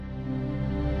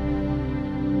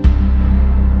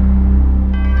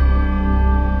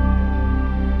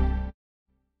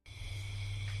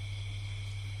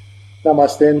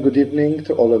Namaste and good evening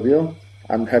to all of you.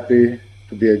 I'm happy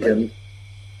to be again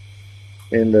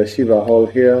in the Shiva Hall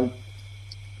here.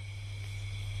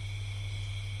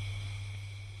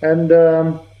 And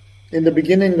in the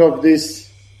beginning of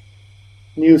this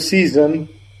new season,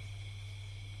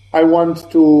 I want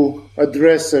to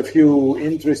address a few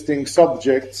interesting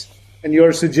subjects, and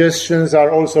your suggestions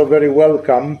are also very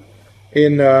welcome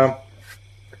in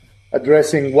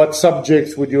addressing what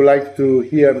subjects would you like to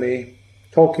hear me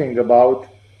talking about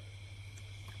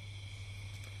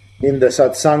in the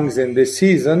satsangs in this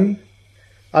season.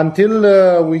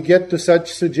 Until we get to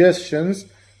such suggestions,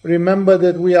 remember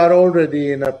that we are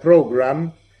already in a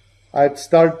program. I'd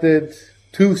started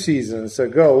 2 seasons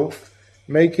ago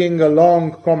making a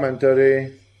long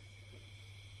commentary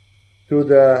to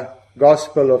the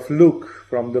Gospel of Luke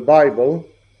from the Bible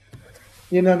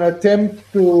in an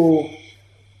attempt to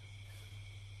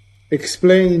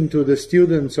explain to the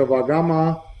students of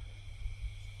Agama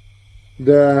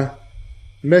the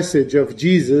message of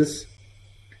Jesus.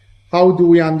 How do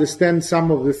we understand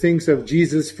some of the things of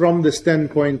Jesus from the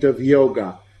standpoint of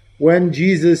yoga? When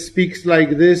Jesus speaks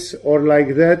like this or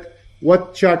like that,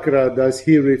 what chakra does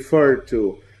he refer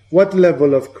to? What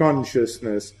level of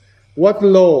consciousness? What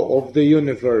law of the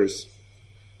universe?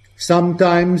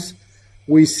 Sometimes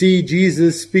we see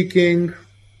Jesus speaking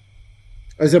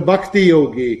as a bhakti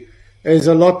yogi, as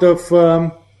a lot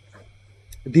of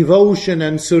devotion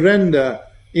and surrender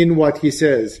in what he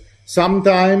says.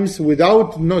 Sometimes,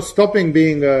 without stopping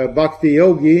being a bhakti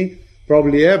yogi,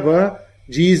 probably ever,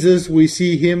 Jesus, we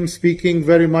see him speaking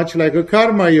very much like a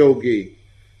karma yogi.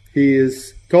 He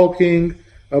is talking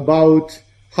about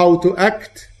how to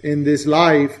act in this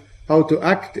life, how to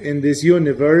act in this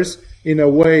universe in a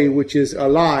way which is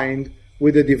aligned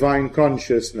with the divine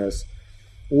consciousness.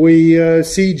 We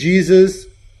see Jesus,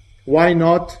 why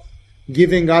not,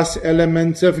 giving us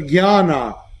elements of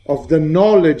jnana, of the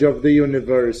knowledge of the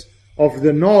universe, of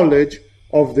the knowledge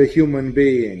of the human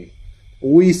being.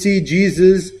 We see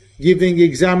Jesus giving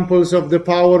examples of the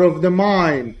power of the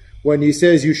mind, when he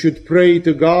says you should pray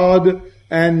to God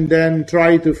and then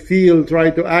try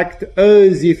to act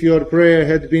as if your prayer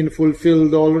had been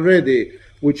fulfilled already,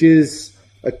 which is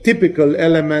a typical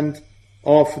element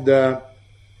of the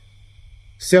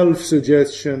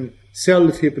self-suggestion,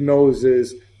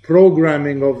 self-hypnosis,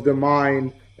 programming of the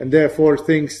mind, and therefore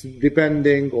things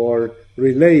depending or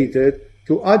related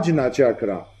to Ajna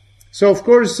chakra. So of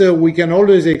course we can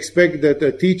always expect that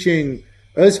a teaching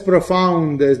as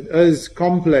profound, as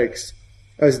complex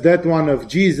as that one of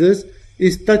Jesus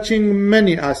is touching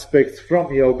many aspects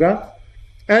from yoga.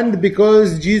 And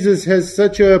because Jesus has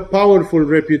such a powerful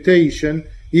reputation,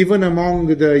 even among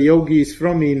the yogis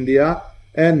from India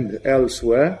and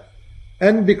elsewhere,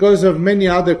 and because of many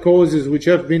other causes which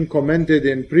have been commented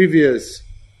in previous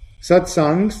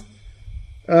satsangs,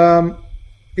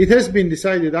 it has been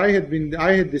decided, I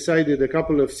had decided a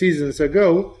couple of seasons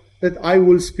ago that I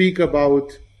will speak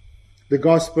about the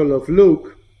Gospel of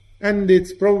Luke, and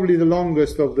it's probably the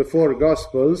longest of the 4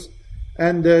 Gospels,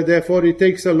 and therefore it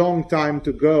takes a long time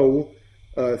to go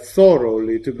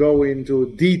thoroughly, to go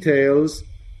into details,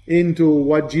 into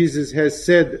what Jesus has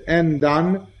said and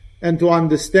done, and to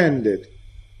understand it.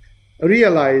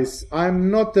 Realize, I'm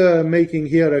not making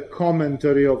here a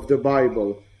commentary of the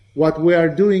Bible. What we are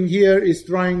doing here is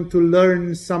trying to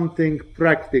learn something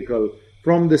practical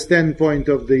from the standpoint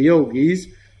of the yogis,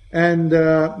 and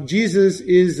Jesus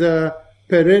is a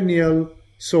perennial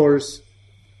source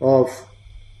of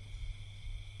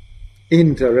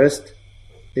interest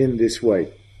in this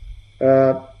way.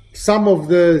 Some of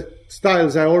the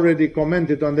styles, I already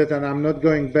commented on that and I'm not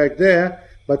going back there,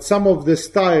 but some of the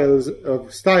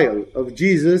style of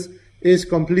Jesus is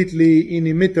completely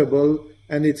inimitable,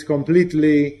 and it's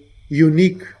completely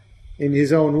unique in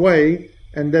his own way,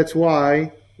 and that's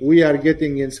why we are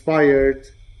getting inspired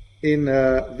in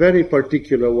a very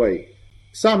particular way.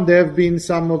 There have been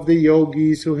some of the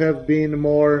yogis who have been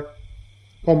more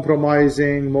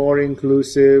compromising, more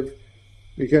inclusive.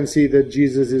 We can see that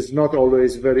Jesus is not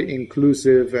always very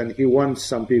inclusive, and he wants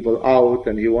some people out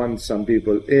and he wants some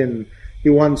people in. He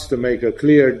wants to make a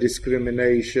clear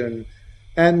discrimination.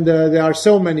 And there are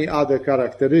so many other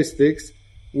characteristics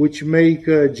which make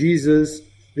Jesus,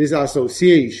 this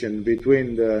association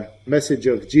between the message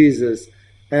of Jesus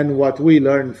and what we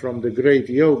learn from the great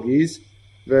yogis,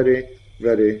 very,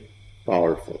 very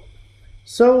powerful.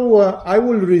 So I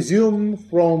will resume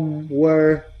from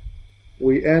where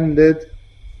we ended.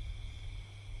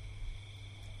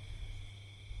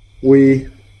 We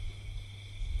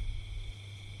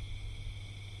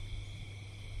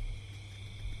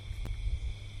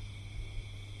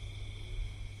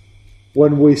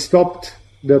When we stopped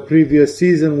the previous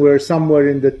season, we're somewhere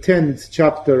in the 10th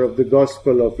chapter of the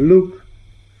Gospel of Luke,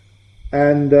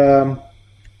 and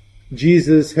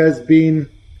Jesus has been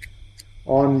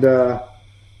on the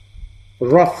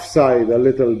rough side a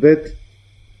little bit,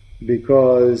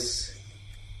 because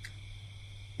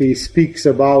he speaks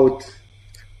about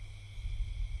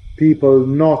people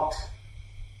not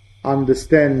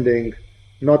understanding,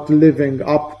 not living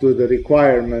up to the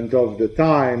requirement of the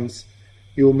times.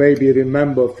 You maybe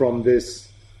remember from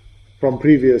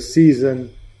previous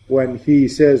season, when he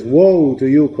says, "Woe to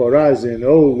you, Chorazin!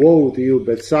 Oh, woe to you,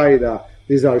 Bethsaida!"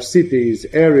 These are cities,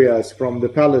 areas from the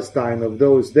Palestine of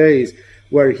those days,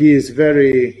 where he is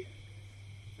very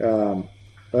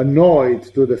annoyed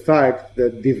to the fact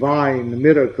that divine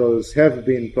miracles have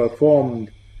been performed.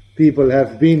 People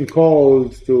have been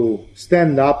called to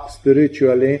stand up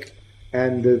spiritually,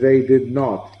 and they did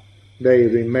not. They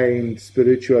remained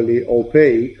spiritually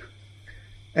opaque.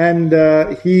 And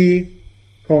he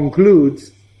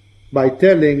concludes by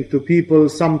telling to people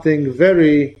something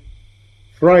very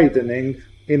frightening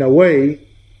in a way,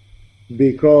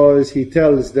 because he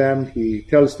tells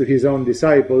to his own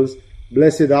disciples,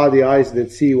 "Blessed are the eyes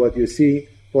that see what you see,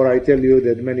 for I tell you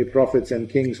that many prophets and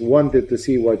kings wanted to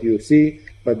see what you see,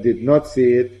 but did not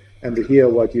see it, and to hear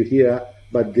what you hear,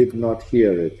 but did not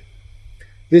hear it."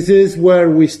 This is where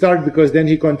we start, because then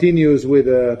he continues with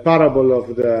a parable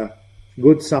of the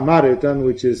Good Samaritan,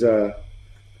 which is a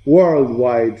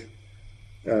worldwide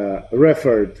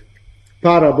referred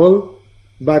parable.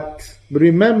 But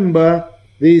remember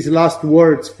these last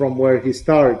words from where he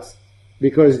starts,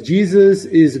 because Jesus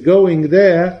is going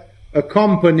there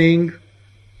accompanying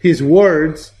his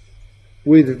words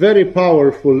with very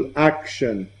powerful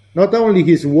action. Not only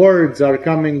his words are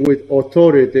coming with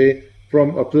authority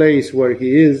from a place where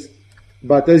he is,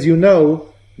 but as you know,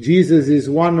 Jesus is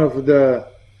one of the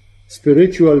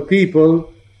spiritual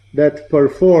people that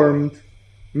performed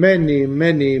many,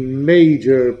 many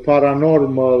major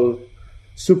paranormal,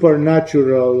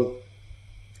 supernatural,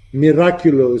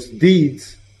 miraculous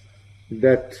deeds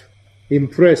that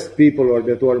impressed people, or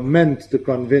that were meant to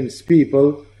convince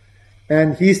people.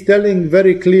 And he's telling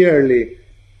very clearly,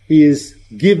 he is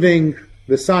giving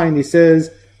the sign. He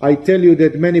says, "I tell you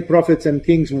that many prophets and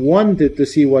kings wanted to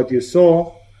see what you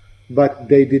saw, but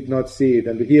they did not see it,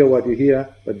 and to hear what you hear,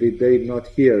 but they did not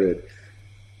hear it."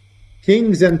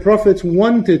 Kings and prophets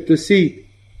wanted to see.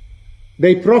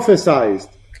 They prophesied.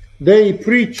 They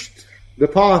preached the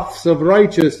paths of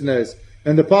righteousness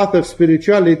and the path of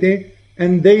spirituality,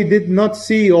 and they did not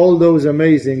see all those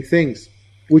amazing things,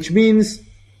 which means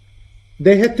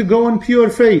they had to go on pure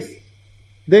faith.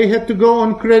 They had to go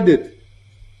on credit,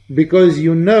 because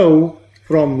you know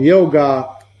from yoga,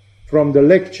 from the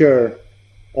lecture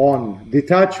on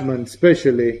detachment,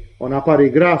 especially on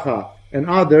aparigraha and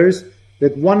others,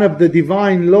 that one of the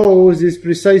divine laws is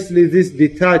precisely this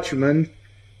detachment,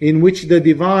 in which the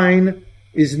divine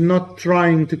is not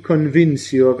trying to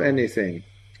convince you of anything.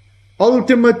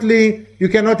 Ultimately, you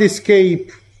cannot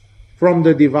escape from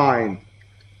the divine.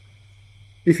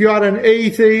 If you are an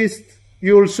atheist,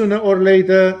 you will sooner or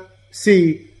later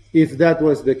see if that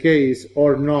was the case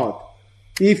or not.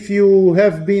 If you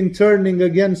have been turning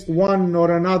against one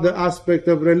or another aspect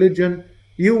of religion,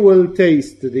 you will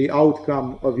taste the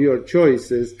outcome of your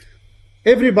choices.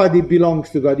 Everybody belongs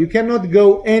to God. You cannot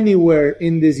go anywhere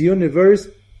in this universe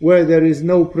where there is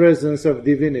no presence of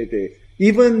divinity.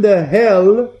 Even the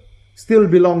hell still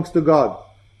belongs to God,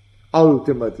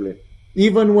 ultimately.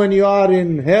 Even when you are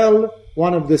in hell,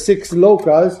 one of the 6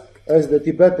 lokas, as the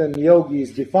Tibetan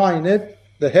yogis define it,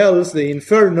 the hells, the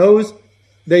infernos,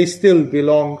 they still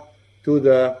belong to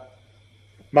the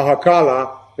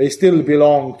Mahakala. They still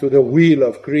belong to the wheel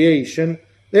of creation.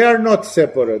 They are not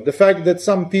separate. The fact that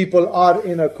some people are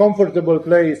in a comfortable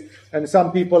place and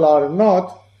some people are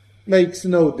not makes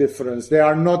no difference. They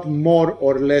are not more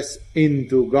or less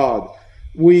into God.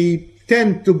 We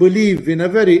tend to believe in a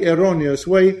very erroneous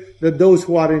way that those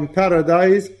who are in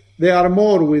paradise, they are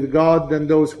more with God than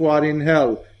those who are in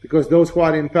hell, because those who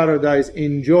are in paradise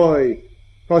enjoy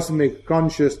cosmic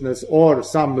consciousness or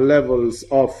some levels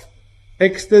of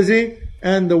ecstasy,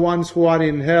 and the ones who are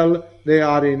in hell, they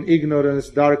are in ignorance,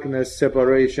 darkness,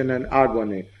 separation, and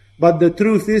agony. But the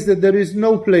truth is that there is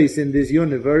no place in this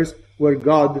universe where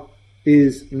God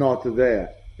is not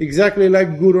there. Exactly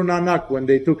like Guru Nanak, when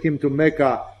they took him to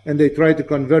Mecca and they tried to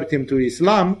convert him to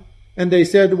Islam, and they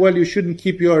said, well, you shouldn't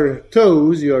keep your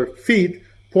toes, your feet,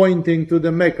 pointing to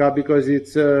the Mecca because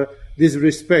it's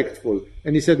disrespectful.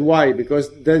 And he said, why?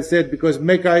 Because they said, because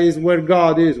Mecca is where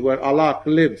God is, where Allah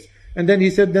lives. And then he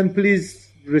said, then please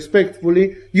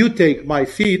respectfully, you take my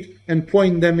feet and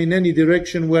point them in any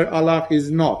direction where Allah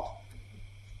is not.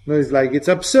 It's like, it's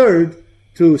absurd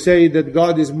to say that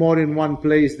God is more in one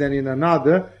place than in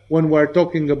another when we're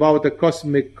talking about a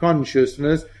cosmic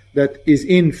consciousness that is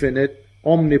infinite,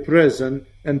 omnipresent,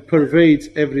 and pervades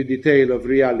every detail of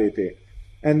reality.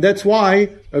 And that's why,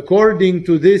 according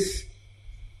to this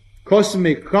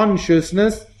cosmic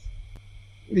consciousness,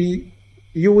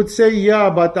 you would say, yeah,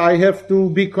 but I have to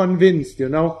be convinced,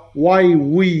 why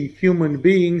we human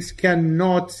beings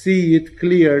cannot see it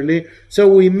clearly. So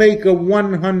we make a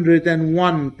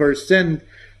 101%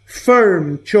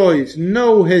 firm choice,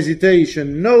 no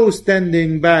hesitation, no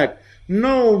standing back,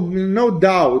 no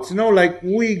doubts,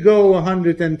 we go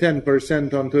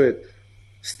 110% onto it.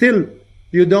 Still,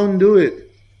 you don't do it.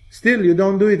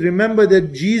 Remember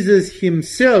that Jesus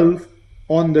himself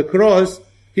on the cross,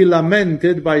 he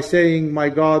lamented by saying, my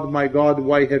God,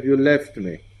 why have you left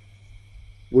me?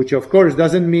 Which of course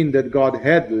doesn't mean that God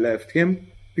had left him,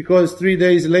 because 2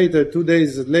 days later,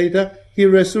 he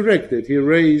resurrected, he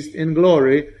raised in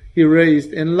glory, he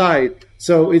raised in light.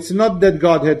 So it's not that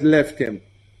God had left him,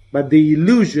 but the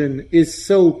illusion is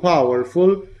so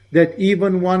powerful that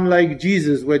even one like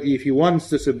Jesus, if he wants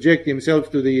to subject himself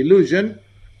to the illusion,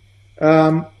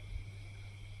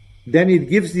 then it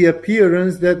gives the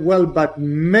appearance that, but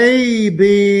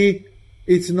maybe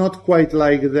it's not quite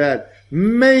like that.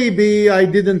 Maybe I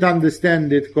didn't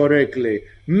understand it correctly.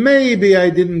 Maybe I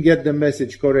didn't get the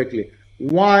message correctly.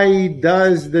 Why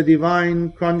does the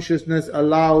divine consciousness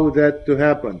allow that to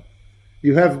happen?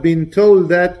 You have been told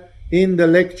that in the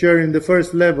lecture in the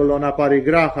first level on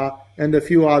Aparigraha and a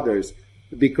few others,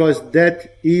 because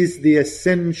that is the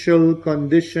essential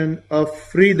condition of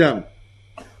freedom.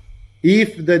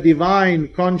 If the divine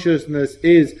consciousness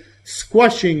is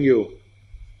squashing you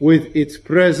with its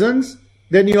presence,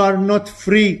 then you are not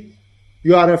free.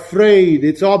 You are afraid.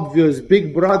 It's obvious.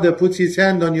 Big brother puts his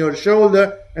hand on your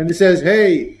shoulder and says,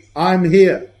 hey, I'm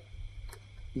here.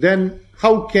 Then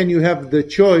how can you have the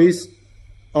choice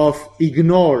of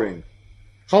ignoring?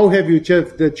 How have you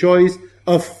the choice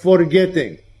of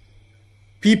forgetting?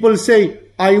 People say,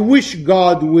 I wish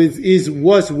God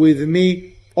was with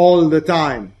me all the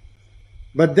time.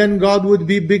 But then God would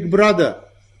be big brother.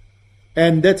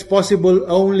 And that's possible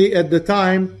only at the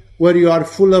time where you are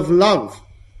full of love,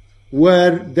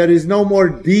 where there is no more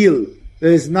deal,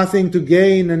 there is nothing to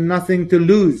gain and nothing to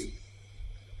lose.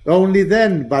 Only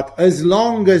then. But as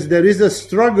long as there is a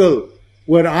struggle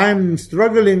where I'm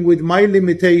struggling with my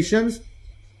limitations,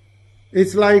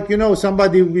 it's like,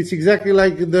 it's exactly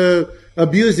like the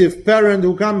abusive parent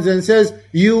who comes and says,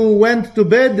 you went to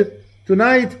bed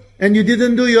tonight and you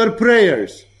didn't do your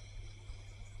prayers.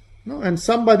 No, and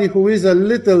somebody who is a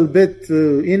little bit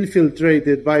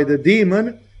infiltrated by the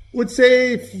demon would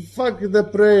say, fuck the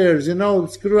prayers,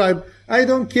 screw, I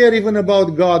don't care even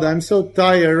about God, I'm so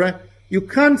tired, right? You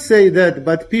can't say that,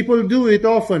 but people do it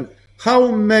often.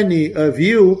 How many of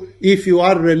you, if you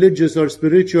are religious or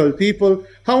spiritual people,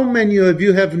 how many of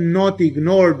you have not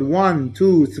ignored 1,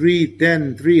 2, 3,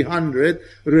 10, 300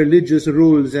 religious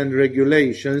rules and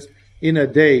regulations in a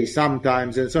day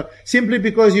sometimes, and so on, simply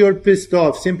because you're pissed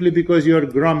off, simply because you're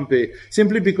grumpy,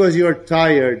 simply because you're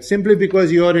tired, simply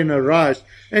because you're in a rush,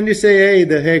 and you say, hey,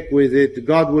 the heck with it,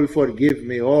 God will forgive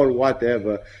me, or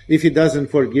whatever. If he doesn't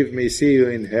forgive me, see you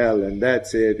in hell, and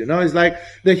that's it. It's like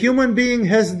the human being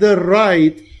has the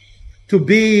right to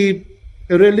be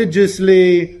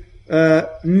religiously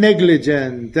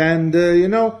negligent, and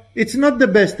it's not the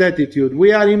best attitude.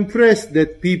 We are impressed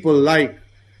that people like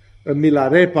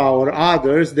Milarepa or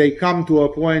others, they come to a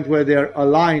point where their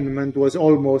alignment was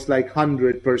almost like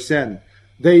 100%.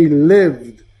 They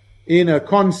lived in a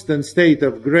constant state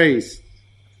of grace.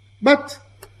 But,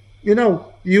 you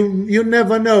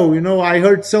never know. I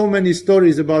heard so many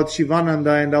stories about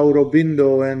Shivananda and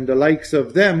Aurobindo and the likes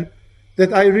of them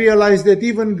that I realized that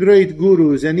even great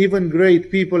gurus and even great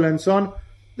people and so on,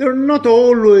 they're not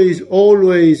always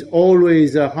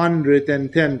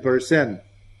 110%.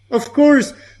 Of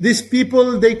course, these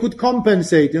people, they could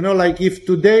compensate, like if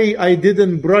today I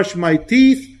didn't brush my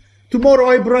teeth, tomorrow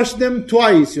I brush them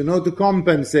twice, to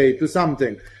compensate to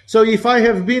something. So if I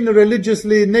have been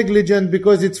religiously negligent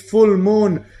because it's full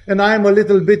moon and I'm a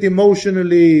little bit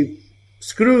emotionally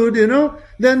screwed,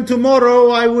 then tomorrow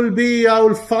I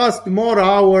will fast more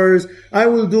hours, I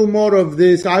will do more of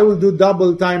this, I will do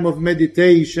double time of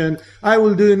meditation, I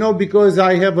will do, because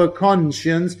I have a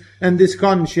conscience, and this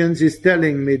conscience is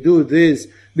telling me, do this,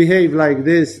 behave like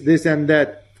this and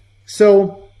that.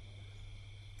 So,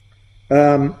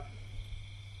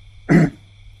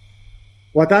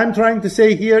 what I'm trying to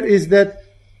say here is that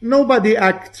nobody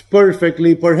acts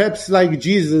perfectly, perhaps like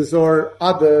Jesus or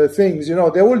other things.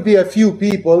 There will be a few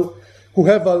people who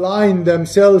have aligned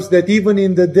themselves that even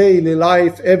in the daily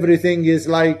life, everything is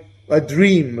like a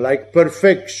dream, like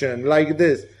perfection, like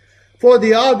this. For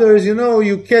the others,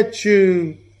 you catch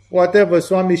whatever,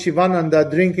 Swami Shivananda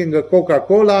drinking a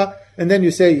Coca-Cola, and then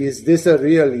you say, is this a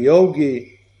real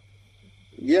yogi?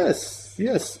 Yes.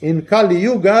 In Kali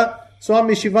Yuga,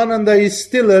 Swami Shivananda is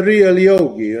still a real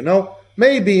yogi,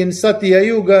 Maybe in Satya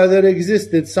Yuga there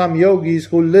existed some yogis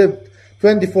who lived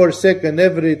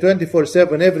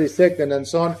 24/7 every second and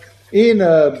so on, in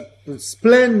a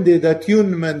splendid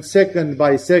attunement second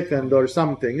by second or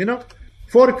something,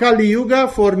 For Kali Yuga,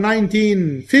 for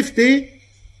 1950,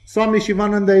 Swami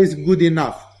Shivananda is good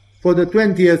enough. For the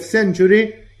 20th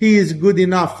century, he is good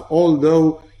enough,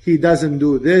 although he doesn't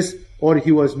do this, or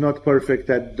he was not perfect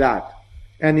at that.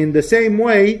 And in the same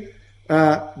way,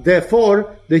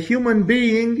 therefore, the human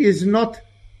being is not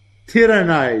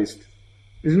tyrannized,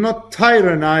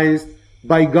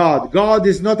 by God. God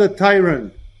is not a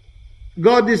tyrant.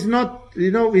 God is not,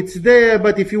 it's there,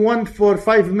 but if you want for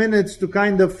 5 minutes to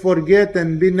kind of forget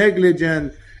and be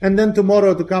negligent, and then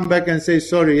tomorrow to come back and say,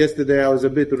 sorry, yesterday I was a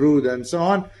bit rude and so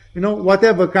on,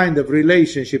 whatever kind of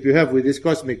relationship you have with this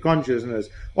cosmic consciousness,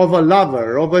 of a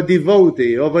lover, of a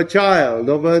devotee, of a child,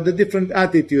 of the different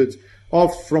attitudes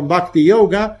from Bhakti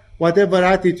Yoga, whatever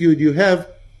attitude you have,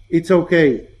 it's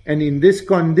okay. And in these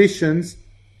conditions,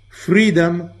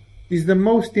 freedom is the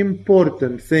most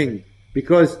important thing.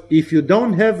 Because if you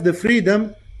don't have the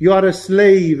freedom, you are a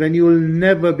slave and you will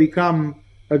never become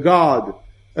a god,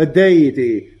 a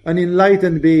deity, an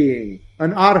enlightened being,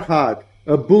 an arhat,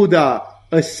 a Buddha,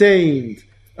 a saint,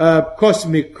 a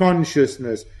cosmic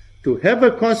consciousness. To have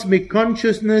a cosmic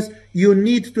consciousness, you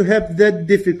need to have that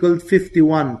difficult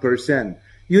 51%.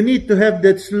 You need to have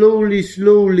that slowly,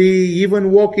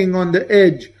 even walking on the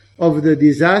edge of the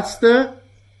disaster,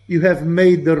 you have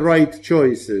made the right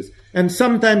choices. And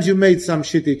sometimes you made some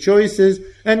shitty choices,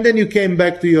 and then you came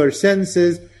back to your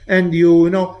senses, and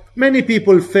many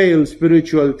people fail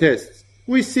spiritual tests.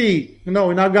 We see, in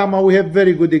Agama we have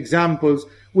very good examples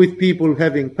with people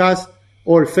having passed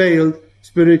or failed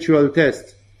spiritual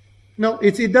tests. No,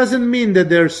 it doesn't mean that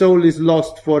their soul is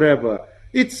lost forever.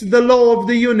 It's the law of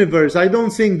the universe. I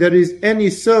don't think there is any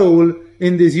soul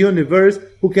in this universe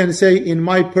who can say, in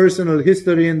my personal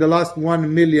history in the last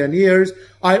 1 million years,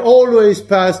 I always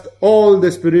passed all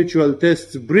the spiritual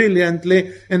tests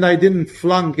brilliantly and I didn't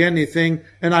flunk anything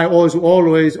and I was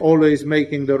always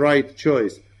making the right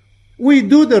choice. We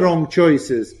do the wrong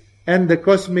choices, and the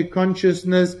cosmic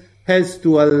consciousness has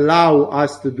to allow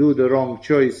us to do the wrong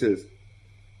choices.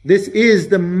 This is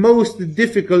the most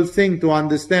difficult thing to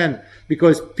understand,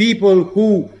 because people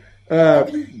who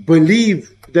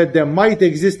believe that there might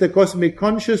exist a cosmic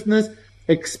consciousness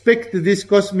expect this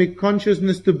cosmic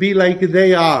consciousness to be like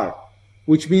they are,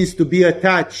 which means to be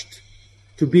attached,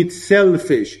 to be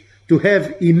selfish, to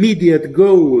have immediate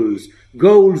goals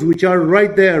which are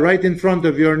right there, right in front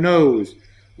of your nose,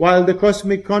 while the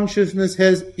cosmic consciousness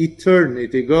has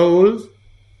eternity goals.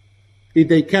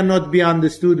 They cannot be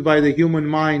understood by the human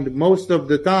mind most of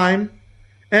the time,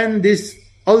 and this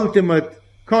ultimate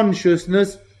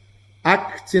consciousness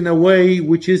acts in a way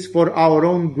which is for our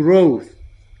own growth.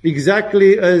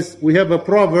 Exactly as we have a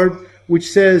proverb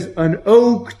which says, an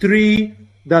oak tree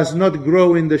does not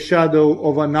grow in the shadow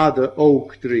of another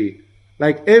oak tree.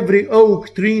 Like every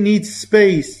oak tree needs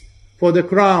space for the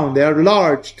crown. They are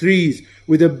large trees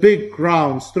with a big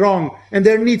crown, strong, and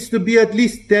there needs to be at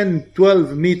least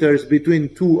 10-12 meters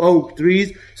between two oak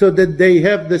trees so that they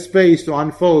have the space to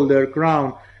unfold their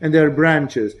crown and their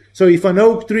branches. So if an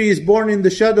oak tree is born in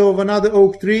the shadow of another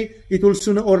oak tree, it will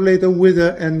sooner or later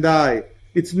wither and die.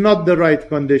 It's not the right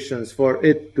conditions for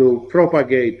it to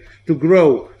propagate, to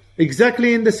grow.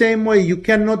 Exactly in the same way, you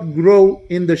cannot grow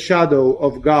in the shadow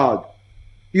of God.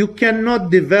 You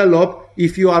cannot develop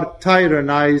if you are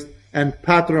tyrannized and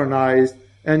patronized,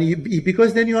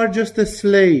 because then you are just a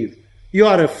slave. You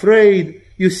are afraid,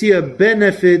 you see a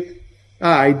benefit.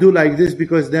 I do like this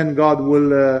because then God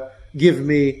will give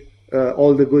me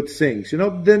all the good things.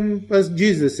 Then as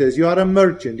Jesus says, you are a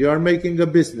merchant, you are making a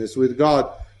business with God.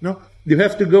 You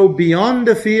have to go beyond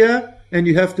the fear and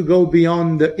you have to go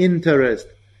beyond the interest.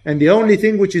 And the only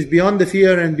thing which is beyond the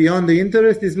fear and beyond the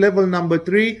interest is level number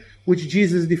 3, which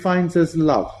Jesus defines as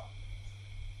love.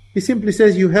 He simply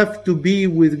says you have to be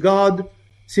with God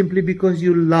simply because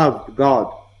you love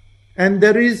God. And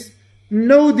there is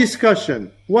no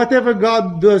discussion. Whatever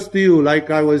God does to you, like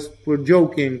I was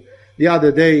joking the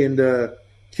other day in the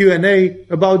Q&A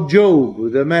about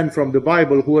Job, the man from the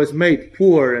Bible who was made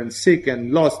poor and sick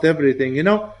and lost everything,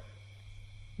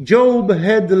 Job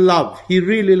had love. He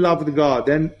really loved God.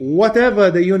 And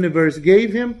whatever the universe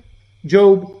gave him,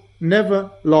 Job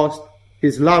never lost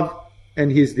his love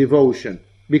and his devotion.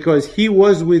 Because he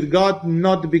was with God,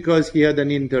 not because he had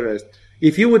an interest.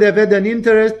 If he would have had an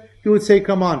interest, he would say,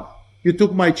 come on, you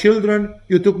took my children,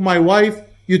 you took my wife,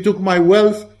 you took my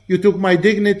wealth, you took my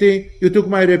dignity, you took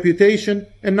my reputation,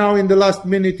 and now in the last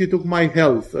minute you took my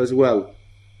health as well.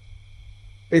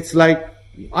 It's like,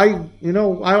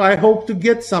 I hope to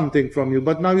get something from you,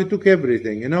 but now you took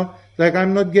everything, Like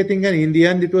I'm not getting any. In the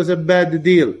end, it was a bad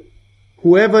deal.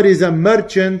 Whoever is a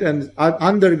merchant and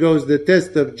undergoes the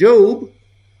test of Job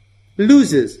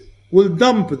loses, will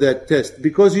dump that test,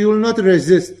 because you will not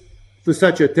resist to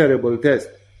such a terrible test,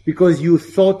 because you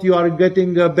thought you are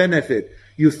getting a benefit.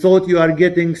 You thought you are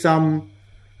getting some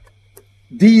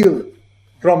deal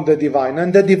from the divine.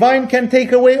 And the divine can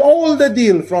take away all the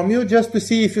deal from you just to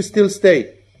see if you still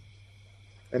stay.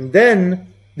 And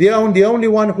then the only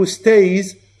one who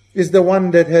stays is the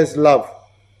one that has love.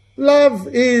 Love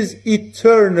is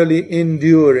eternally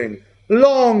enduring,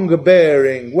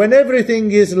 long-bearing. When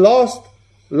everything is lost,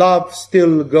 love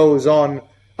still goes on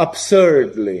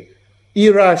absurdly,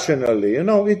 irrationally.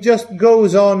 It just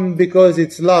goes on because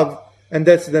it's love, and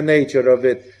that's the nature of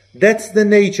it. That's the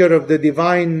nature of the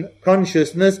divine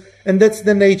consciousness, and that's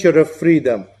the nature of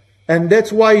freedom. And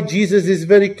that's why Jesus is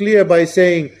very clear by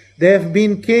saying, there have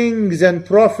been kings and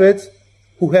prophets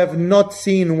who have not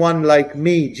seen one like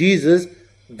me, Jesus,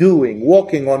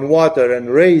 walking on water and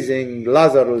raising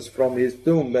Lazarus from his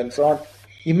tomb and so on.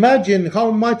 Imagine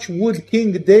how much would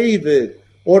King David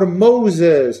or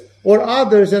Moses or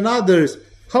others and others,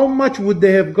 how much would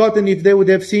they have gotten if they would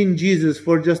have seen Jesus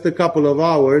for just a couple of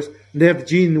hours? They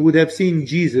would have seen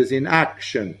Jesus in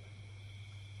action.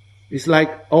 It's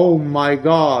like, oh my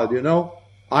God,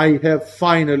 I have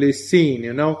finally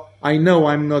seen, I know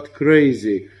I'm not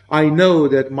crazy. I know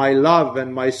that my love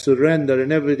and my surrender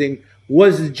and everything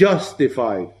was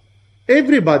justified.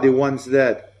 Everybody wants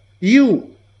that.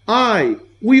 You, I,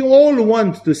 we all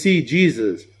want to see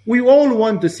Jesus. We all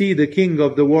want to see the King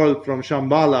of the world from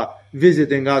Shambhala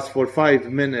visiting us for 5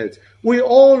 minutes. We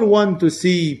all want to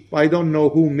see, I don't know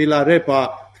who,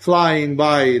 Milarepa flying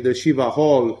by the Shiva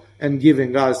Hall and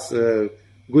giving us a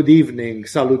good evening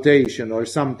salutation or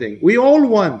something. We all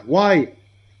want. Why?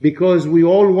 Because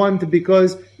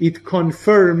it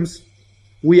confirms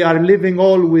we are living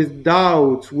all with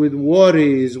doubts, with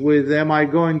worries, with am I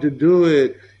going to do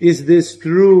it? Is this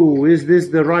true? Is this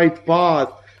the right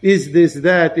path? Is this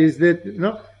that? Is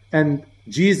that, And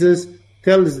Jesus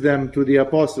tells them to the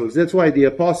apostles. That's why the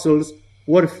apostles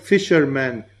were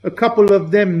fishermen. A couple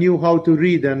of them knew how to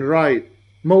read and write.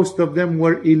 Most of them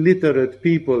were illiterate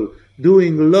people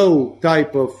doing low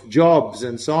type of jobs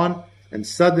and so on. And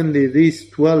suddenly these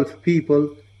 12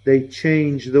 people, they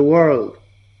changed the world.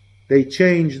 They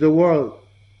changed the world.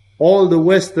 All the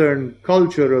Western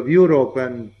culture of Europe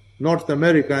and North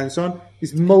America and so on,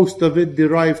 is most of it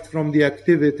derived from the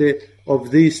activity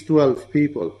of these 12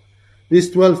 people.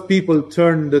 These 12 people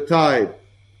turned the tide.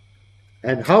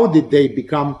 And how did they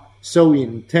become so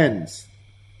intense?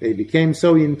 They became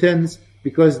so intense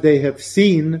because they have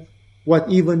seen what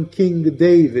even King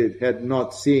David had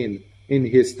not seen in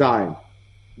his time.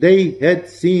 They had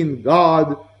seen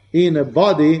God in a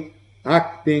body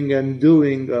acting and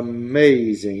doing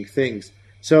amazing things.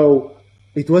 So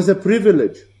it was a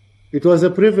privilege. It was a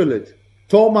privilege.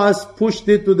 Thomas pushed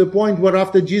it to the point where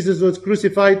after Jesus was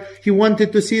crucified, he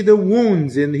wanted to see the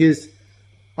wounds in his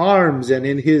arms and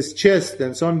in his chest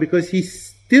and so on, because he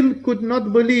still could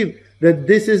not believe that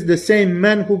this is the same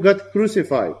man who got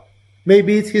crucified.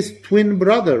 Maybe it's his twin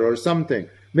brother or something.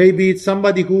 Maybe it's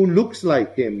somebody who looks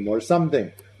like him or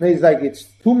something. It's like, it's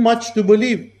too much to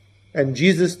believe. And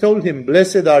Jesus told him,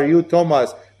 blessed are you,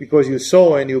 Thomas, because you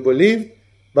saw and you believed,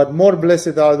 but more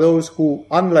blessed are those who,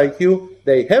 unlike you,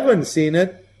 they haven't seen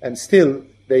it, and still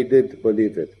they did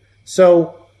believe it.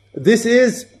 So this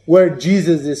is where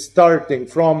Jesus is starting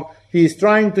from. He is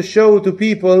trying to show to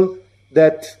people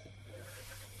that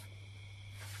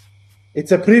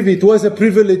it was a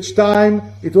privileged time,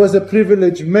 it was a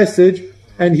privileged message,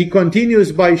 and he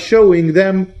continues by showing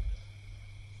them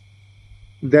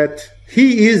that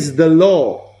he is the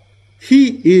law,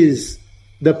 he is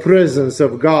the presence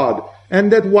of God,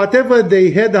 and that whatever they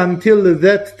had until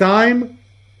that time,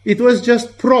 it was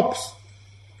just props.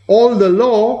 All the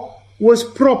law was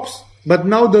props, but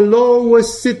now the law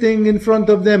was sitting in front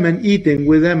of them and eating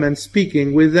with them and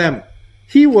speaking with them.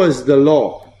 He was the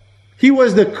law. He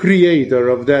was the creator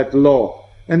of that law,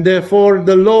 and therefore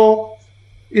the law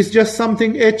is just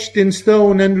something etched in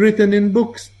stone and written in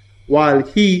books, while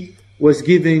he was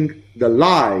giving the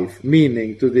life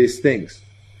meaning to these things.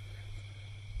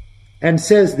 And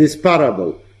says this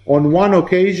parable. On one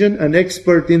occasion, an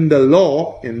expert in the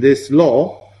law, in this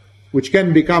law, which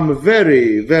can become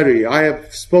very, I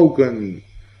have spoken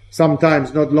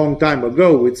sometimes not long time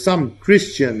ago with some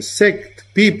Christian sect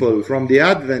people from the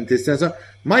Adventists and so on.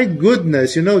 My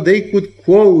goodness, they could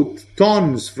quote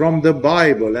tons from the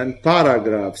Bible and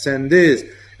paragraphs and this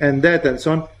and that and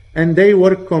so on, and they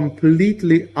were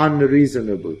completely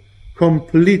unreasonable.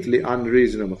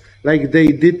 Like they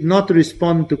did not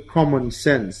respond to common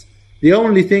sense. The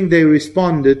only thing they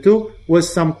responded to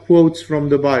was some quotes from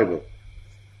the Bible.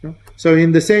 So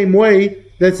in the same way,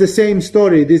 that's the same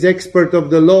story. This expert of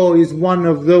the law is one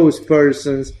of those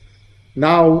persons.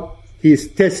 Now he's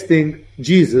testing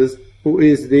Jesus, who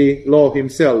is the law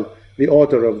himself, the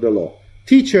author of the law.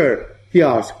 Teacher, he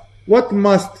asked, what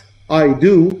must I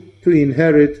do to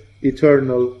inherit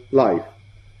eternal life?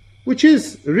 Which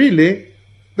is really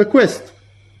the quest.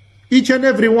 Each and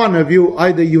every one of you,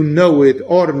 either you know it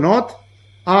or not,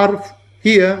 are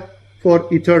here for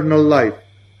eternal life.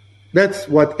 That's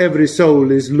what every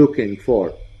soul is looking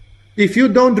for. If you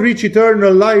don't reach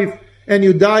eternal life and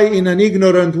you die in an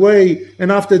ignorant way,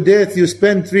 and after death you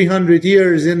spend 300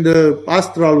 years in the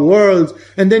astral worlds,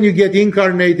 and then you get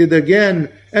incarnated again,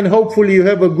 and hopefully you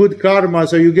have a good karma,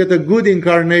 so you get a good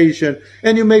incarnation,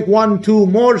 and you make 1, 2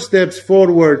 more steps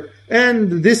forward,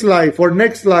 and this life, or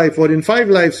next life, or in 5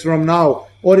 lives from now,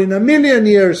 or in 1,000,000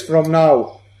 years from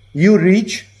now, you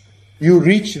reach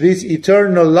this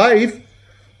eternal life.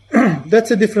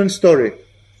 That's a different story.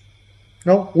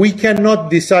 No, we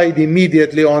cannot decide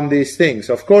immediately on these things.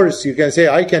 Of course, you can say,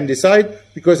 I can decide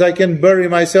because I can bury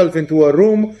myself into a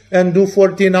room and do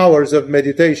 14 hours of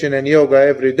meditation and yoga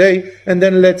every day, and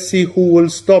then let's see who will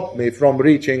stop me from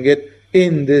reaching it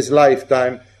in this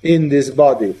lifetime, in this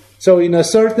body. So in a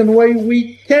certain way,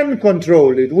 we can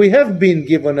control it. We have been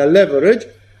given a leverage,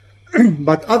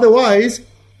 but otherwise,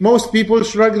 most people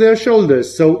shrug their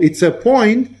shoulders. So it's a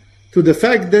point to the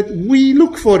fact that we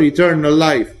look for eternal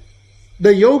life.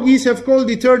 The yogis have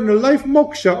called eternal life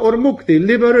moksha or mukti,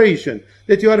 liberation,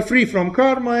 that you are free from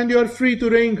karma and you are free to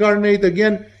reincarnate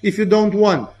again if you don't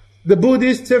want. The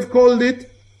Buddhists have called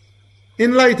it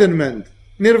enlightenment,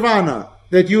 nirvana,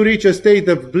 that you reach a state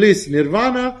of bliss,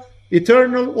 nirvana,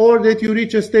 eternal, or that you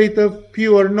reach a state of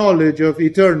pure knowledge, of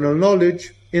eternal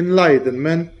knowledge,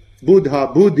 enlightenment, Buddha,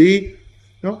 Buddhi,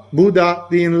 Buddha,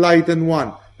 the enlightened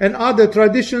one. And other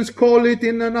traditions call it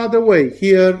in another way.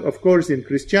 Here, of course, in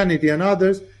Christianity and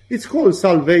others, it's called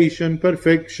salvation,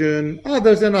 perfection,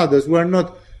 others and others. We're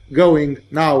not going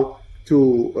now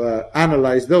to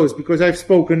analyze those because I've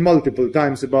spoken multiple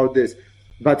times about this.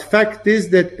 But fact is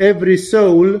that every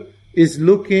soul is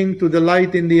looking to the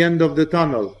light in the end of the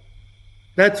tunnel.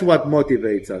 That's what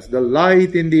motivates us, the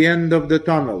light in the end of the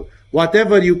tunnel.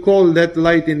 Whatever you call that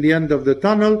light in the end of the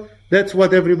tunnel, that's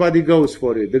what everybody goes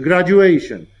for it. The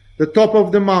graduation, the top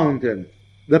of the mountain,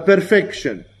 the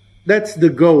perfection. That's the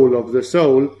goal of the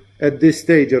soul at this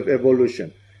stage of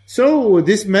evolution. So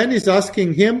this man is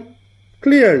asking him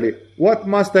clearly, what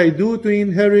must I do to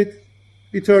inherit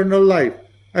eternal life?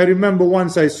 I remember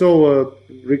once I saw a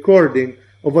recording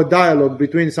of a dialogue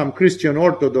between some Christian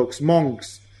Orthodox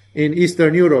monks in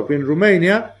Eastern Europe, in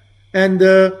Romania, and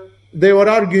they were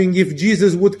arguing if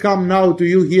Jesus would come now to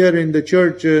you here in the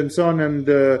church and so on,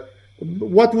 and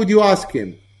what would you ask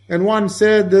him? And one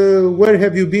said, where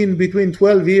have you been between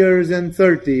 12 years and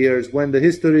 30 years when the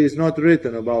history is not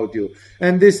written about you?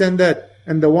 And this and that.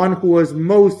 And the one who was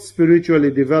most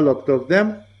spiritually developed of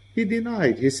them, he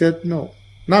denied. He said, no,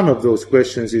 none of those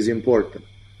questions is important.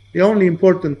 The only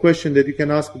important question that you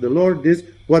can ask the Lord is,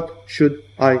 what should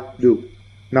I do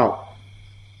now?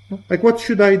 Like, what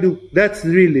should I do? That's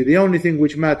really the only thing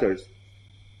which matters.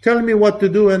 Tell me what to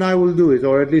do and I will do it,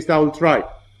 or at least I will try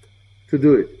to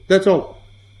do it. That's all.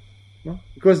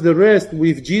 Because the rest,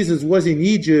 if Jesus was in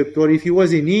Egypt, or if he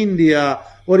was in India,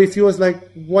 or if he was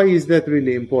like, why is that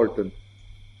really important?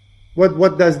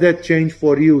 What does that change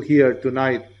for you here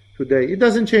tonight, today? It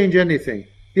doesn't change anything.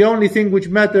 The only thing which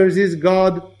matters is,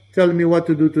 God, tell me what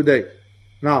to do today.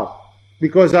 Now,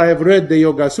 because I have read the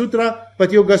Yoga Sutra,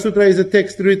 but Yoga Sutra is a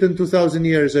text written 2,000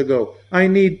 years ago. I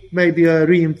need maybe a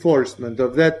reinforcement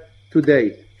of that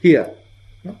today, here.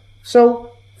 So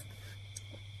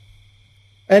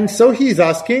he's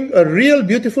asking a real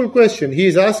beautiful question. He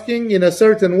is asking in a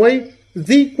certain way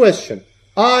the question.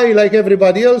 I, like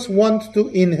everybody else, want to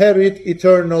inherit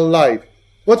eternal life.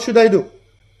 What should I do?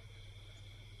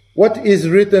 What is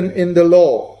written in the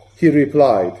law? He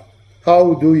replied.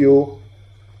 How do you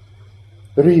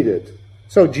read it.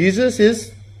 So Jesus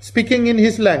is speaking in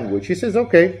his language. He says,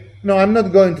 okay, no, I'm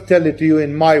not going to tell it to you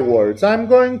in my words.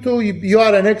 You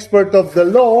are an expert of the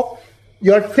law.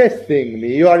 You are testing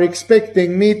me. You are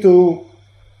expecting me to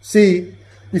see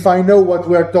if I know what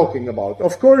we're talking about.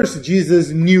 Of course, Jesus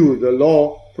knew the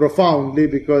law profoundly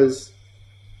because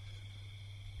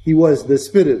he was the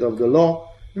spirit of the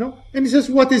law, And he says,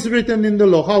 what is written in the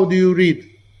law? How do you read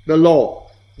the law?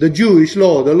 The Jewish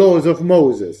law, the laws of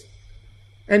Moses.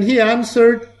 And he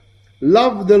answered,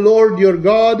 love the Lord your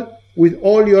God with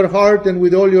all your heart and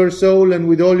with all your soul and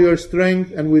with all your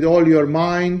strength and with all your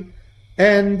mind,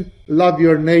 and love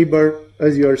your neighbor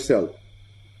as yourself.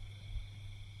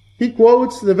 He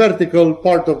quotes the vertical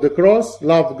part of the cross,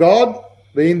 love God,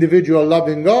 the individual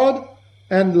loving God,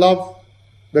 and love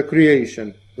the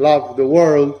creation, love the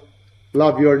world,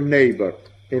 love your neighbor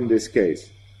in this case.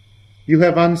 You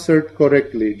have answered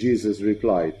correctly, Jesus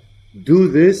replied. Do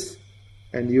this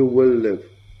and you will live.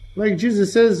 Like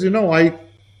Jesus says,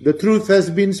 the truth has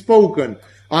been spoken.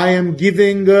 I am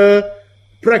giving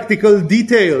practical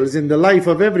details in the life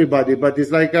of everybody, but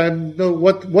it's like,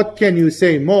 what can you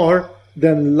say more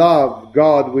than love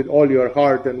God with all your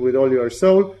heart and with all your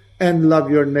soul, and love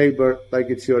your neighbor like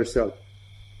it's yourself?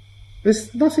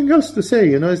 There's nothing else to say,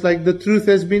 it's like the truth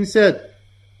has been said.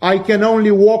 I can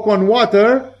only walk on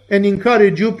water and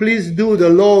encourage you, please do, the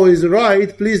law is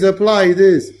right, please apply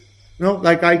this.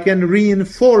 Like I can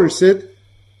reinforce it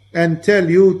and tell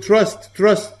you, trust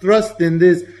in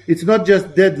this. It's not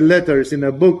just dead letters in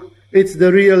a book, it's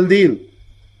the real deal.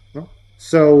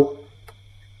 So,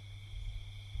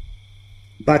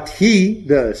 but he,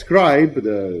 the scribe,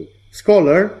 the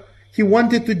scholar, he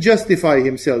wanted to justify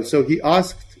himself. So he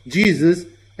asked Jesus,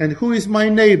 and who is my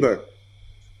neighbor?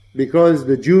 Because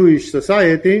the Jewish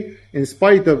society, in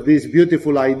spite of these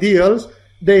beautiful ideals,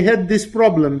 they had this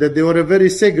problem that they were a very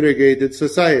segregated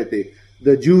society.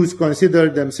 The Jews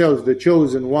considered themselves the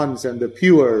chosen ones and the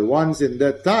pure ones in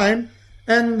that time,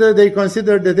 and they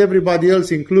considered that everybody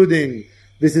else, including,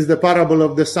 this is the parable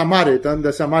of the Samaritan.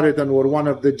 The Samaritan were one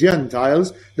of the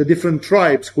Gentiles, the different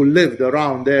tribes who lived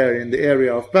around there in the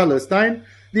area of Palestine.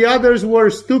 The others were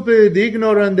stupid,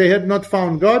 ignorant, they had not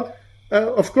found God.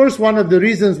 Of course, one of the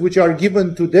reasons which are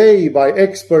given today by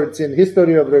experts in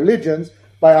history of religions,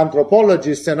 by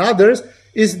anthropologists and others,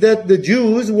 is that the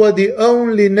Jews were the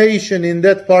only nation in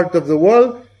that part of the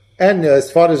world, and as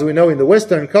far as we know in the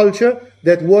Western culture,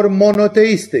 that were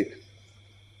monotheistic.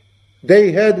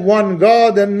 They had one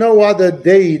God and no other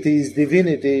deities,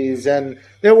 divinities, and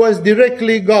there was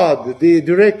directly God,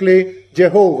 directly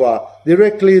Jehovah,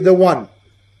 directly the One.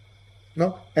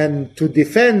 And to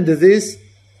defend this,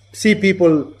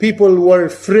 people were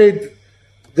freed,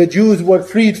 the Jews were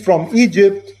freed from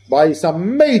Egypt by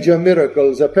some major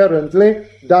miracles apparently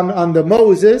done under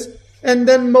Moses, and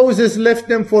then Moses left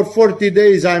them for 40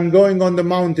 days. I'm going on the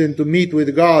mountain to meet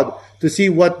with God to see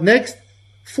what next.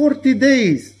 40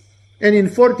 days. And in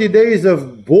 40 days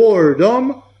of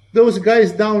boredom, those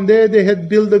guys down there, they had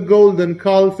built a golden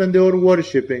calf and they were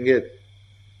worshipping it.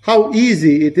 How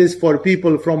easy it is for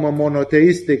people from a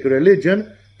monotheistic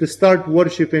religion to start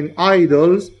worshipping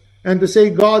idols and to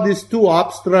say God is too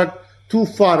abstract, too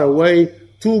far away,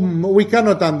 we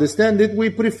cannot understand it. We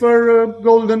prefer a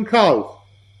golden calf.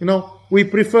 We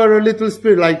prefer a little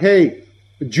spirit, like, hey,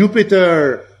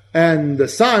 Jupiter and the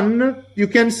sun, you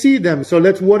can see them, so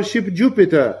let's worship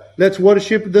Jupiter. Let's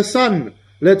worship the sun.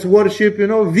 Let's worship,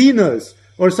 Venus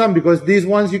or some, because these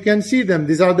ones you can see them.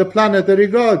 These are the planetary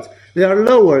gods. They are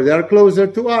lower, they are closer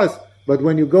to us. But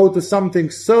when you go to something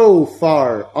so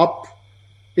far up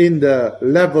in the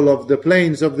level of the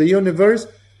planes of the universe,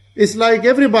 it's like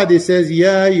everybody says,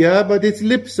 yeah, but it's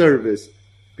lip service.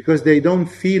 Because they don't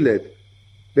feel it.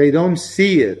 They don't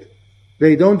see it.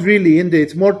 They don't really,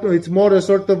 it's more a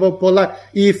sort of a polite,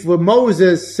 if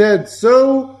Moses said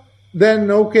so,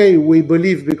 then okay, we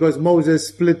believe because Moses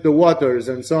split the waters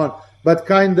and so on. But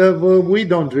we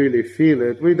don't really feel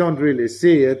it. We don't really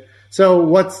see it.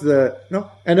 So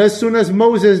and as soon as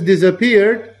Moses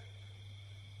disappeared,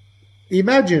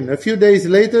 imagine, a few days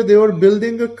later they were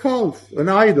building a calf, an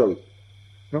idol.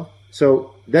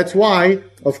 So that's why,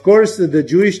 of course, the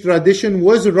Jewish tradition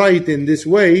was right in this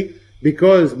way,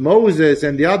 because Moses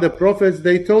and the other prophets,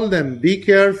 they told them, be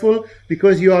careful,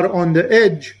 because you are on the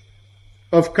edge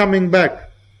of coming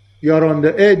back. You are on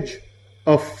the edge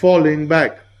of falling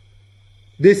back.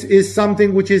 This is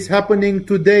something which is happening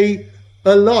today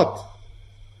a lot.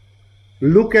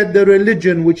 Look at the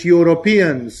religion which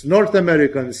Europeans, North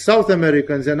Americans, South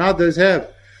Americans and others have.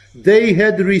 They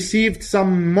had received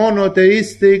some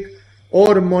monotheistic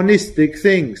or monistic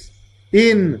things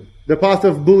in the path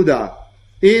of Buddha,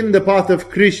 in the path of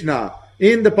Krishna,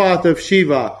 in the path of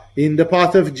Shiva, in the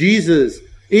path of Jesus,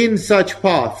 in such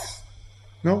paths.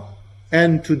 No?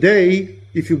 And today,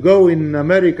 if you go in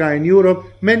America and Europe,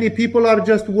 many people are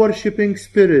just worshipping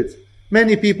spirits.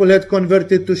 Many people had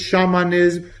converted to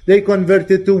shamanism, they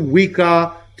converted to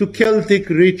Wicca, to Celtic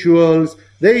rituals.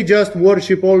 They just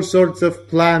worship all sorts of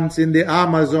plants in the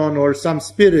Amazon or some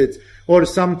spirits or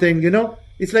something,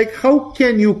 It's like, how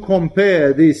can you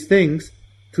compare these things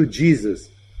to Jesus,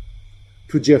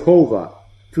 to Jehovah,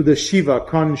 to the Shiva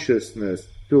consciousness?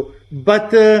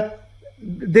 But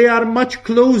they are much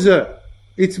closer.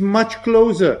 It's much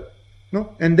closer.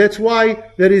 No? And that's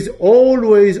why there is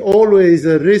always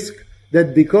a risk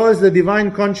that because the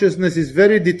divine consciousness is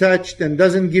very detached and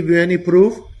doesn't give you any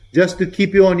proof, just to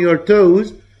keep you on your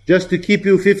toes, just to keep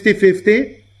you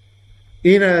 50-50,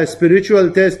 in a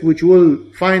spiritual test which will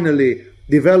finally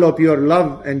develop your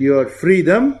love and your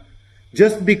freedom,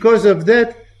 just because of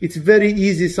that, it's very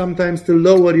easy sometimes to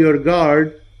lower your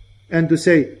guard and to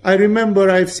say, I remember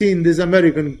I've seen this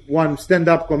American one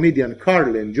stand-up comedian,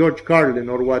 George Carlin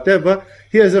or whatever.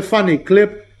 He has a funny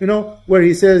clip, where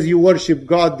he says, you worship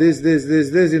God, this,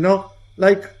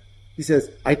 like he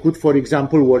says, I could, for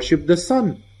example, worship the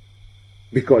sun.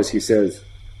 Because he says,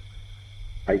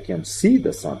 I can see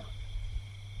the sun.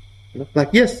 Like,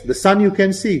 yes, the sun you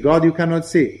can see, God you cannot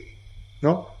see.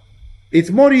 No? It's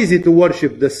more easy to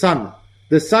worship the sun.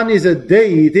 The sun is a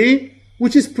deity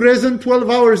which is present 12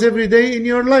 hours every day in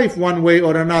your life, one way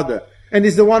or another. And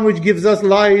it's the one which gives us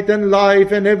light and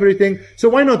life and everything. So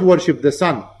why not worship the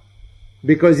sun?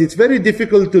 Because it's very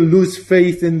difficult to lose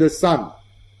faith in the sun.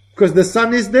 Because the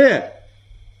sun is there.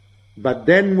 But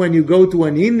then when you go to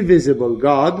an invisible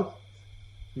God,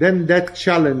 then that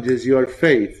challenges your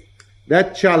faith.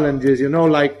 That challenges,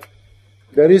 like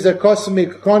there is a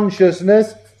cosmic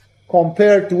consciousness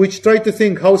compared to which, try to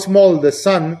think how small the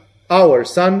sun, our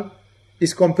sun,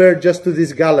 is compared just to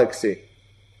this galaxy.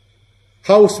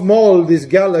 How small this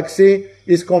galaxy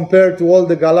is compared to all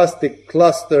the galactic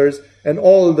clusters and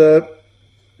all the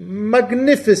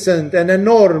magnificent and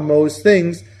enormous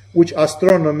things which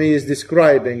astronomy is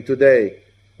describing today.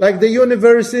 Like the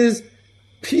universe is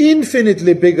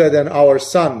infinitely bigger than our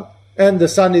sun, and the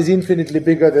sun is infinitely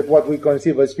bigger than what we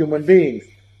conceive as human beings.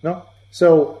 No?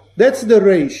 So that's the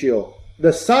ratio.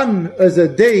 The sun as a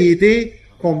deity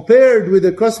compared with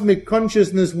the cosmic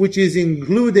consciousness which is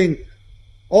including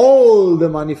all the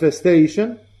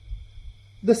manifestation,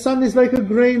 the sun is like a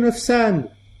grain of sand.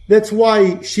 That's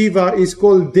why Shiva is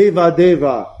called Deva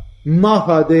Deva,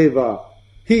 Mahadeva.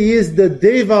 He is the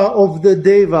Deva of the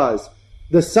Devas.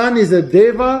 The sun is a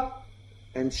Deva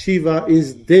and Shiva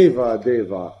is Deva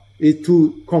Deva.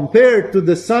 Compared to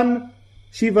the sun,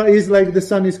 Shiva is like the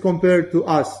sun is compared to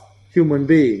us, human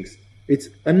beings. It's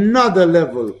another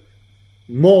level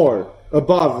more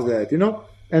above that,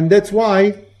 And that's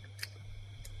why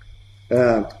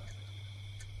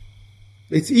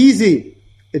it's easy.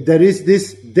 There is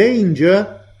this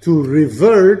danger to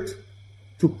revert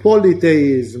to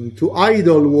polytheism, to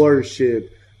idol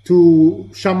worship, to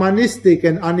shamanistic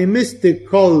and animistic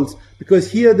cults,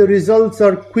 because here the results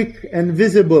are quick and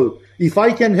visible. If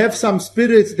I can have some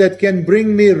spirits that can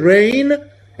bring me rain,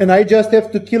 and I just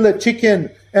have to kill a chicken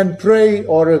and pray,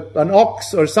 or an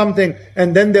ox or something,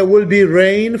 and then there will be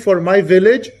rain for my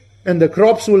village, and the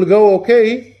crops will go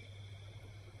okay,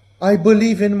 I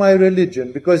believe in my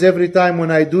religion, because every time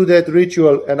when I do that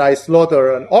ritual and I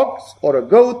slaughter an ox or a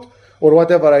goat or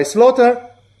whatever I slaughter,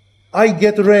 I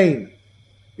get rain.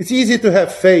 It's easy to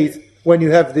have faith when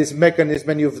you have this mechanism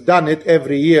and you've done it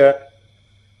every year,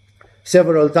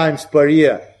 several times per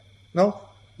year. No?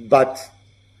 But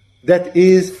that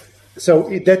is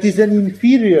an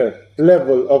inferior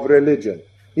level of religion.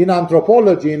 In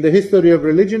anthropology, in the history of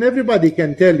religion, everybody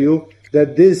can tell you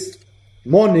that this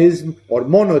monism or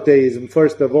monotheism,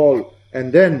 first of all,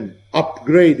 and then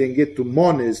upgrading it to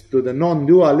monism, to the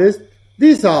non-dualist,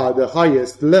 these are the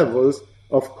highest levels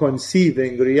of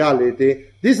conceiving reality.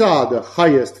 These are the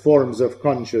highest forms of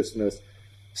consciousness.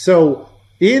 So,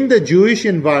 in the Jewish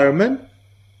environment,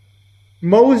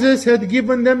 Moses had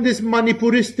given them these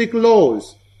Manipuristic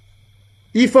laws.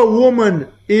 If a woman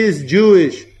is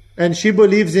Jewish and she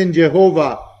believes in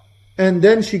Jehovah, and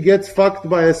then she gets fucked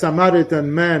by a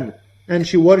Samaritan man, and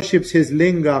she worships his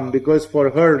lingam because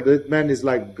for her that man is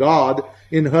like God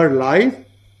in her life,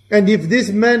 and if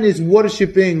this man is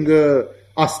worshipping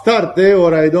Astarte,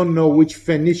 or I don't know which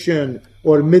Phoenician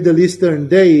or Middle Eastern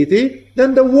deity,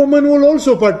 then the woman will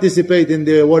also participate in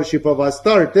the worship of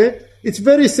Astarte. It's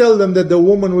very seldom that the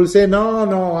woman will say,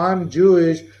 no, I'm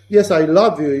Jewish. Yes, I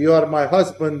love you. You are my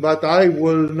husband, but I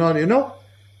will not,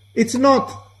 It's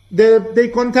not. they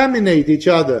contaminate each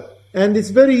other. And it's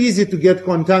very easy to get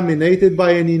contaminated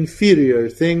by an inferior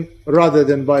thing rather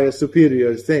than by a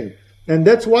superior thing. And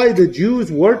that's why the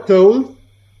Jews were told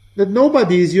that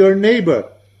nobody is your neighbor.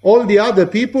 All the other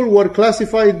people were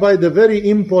classified by the very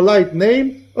impolite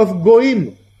name of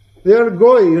Goim. They are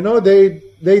Goy,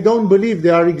 they don't believe. They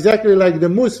are exactly like the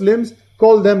Muslims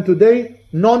call them today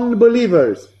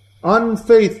non-believers,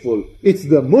 unfaithful. It's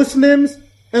the Muslims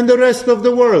and the rest of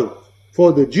the world.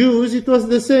 For the Jews, it was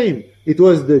the same. It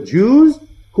was the Jews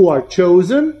who are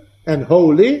chosen and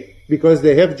holy because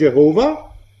they have Jehovah,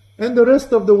 and the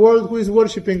rest of the world who is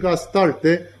worshipping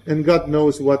Astarte and God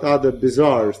knows what other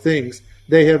bizarre things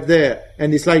they have there.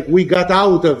 And it's like we got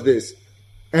out of this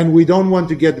and we don't want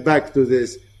to get back to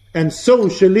this. And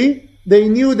socially, they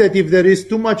knew that if there is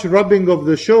too much rubbing of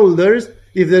the shoulders,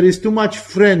 if there is too much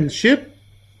friendship,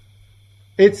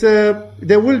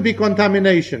 there will be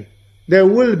contamination. There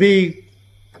will be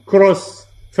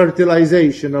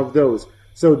cross-fertilization of those.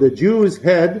 So the Jews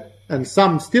had, and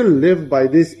some still live by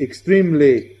this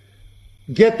extremely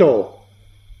ghetto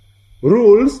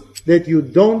rules, that you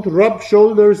don't rub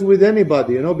shoulders with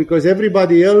anybody, because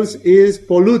everybody else is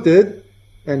polluted,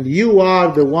 and you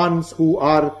are the ones who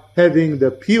are having the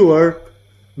pure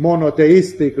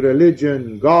monotheistic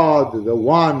religion, God, the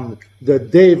one, the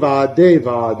Deva,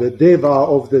 the Deva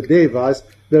of the Devas,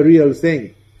 the real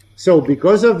thing. So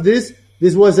because of this,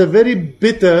 this was a very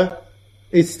bitter,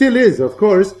 it still is, of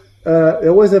course,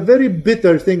 it was a very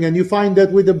bitter thing, and you find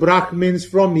that with the Brahmins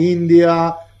from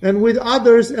India, and with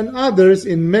others and others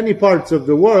in many parts of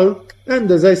the world, and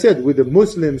as I said, with the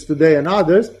Muslims today and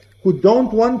others, who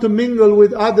don't want to mingle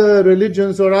with other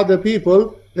religions or other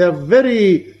people. They are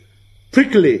very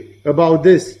prickly about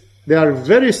this. They are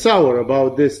very sour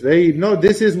about this. They know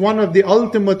this is one of the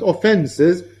ultimate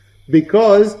offenses,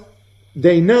 because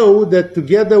they know that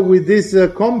together with this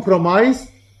compromise,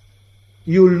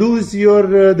 you lose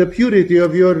the purity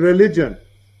of your religion.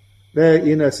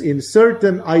 In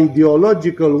certain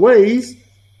ideological ways,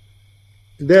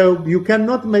 you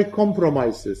cannot make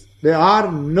compromises. There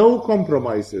are no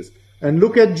compromises. And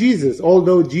look at Jesus.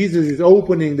 Although Jesus is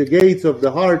opening the gates of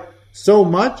the heart so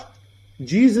much,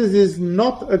 Jesus is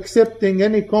not accepting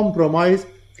any compromise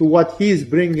to what He is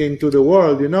bringing to the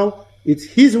world. It's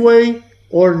His way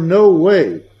or no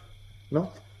way.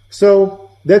 So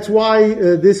that's why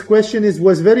this question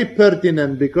was very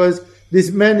pertinent, because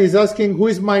this man is asking, who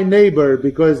is my neighbor?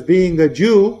 Because being a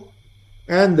Jew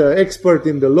and expert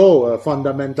in the law, a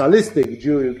fundamentalistic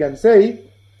Jew, you can say,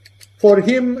 for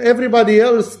him, everybody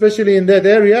else, especially in that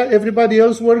area, everybody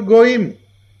else were Goim.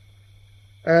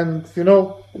 And,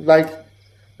 like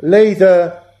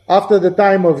later, after the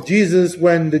time of Jesus,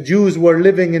 when the Jews were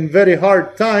living in very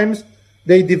hard times,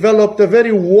 they developed a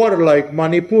very warlike,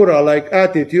 Manipura-like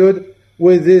attitude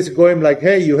with this Goim, like,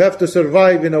 hey, you have to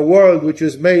survive in a world which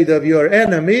is made of your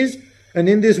enemies, and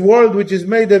in this world which is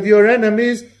made of your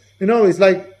enemies, it's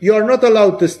like you are not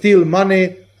allowed to steal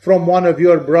money from one of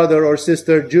your brother or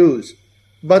sister Jews.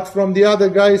 But from the other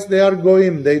guys, they are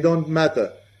Goim, they don't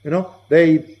matter.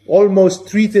 They almost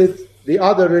treated the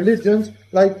other religions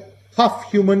like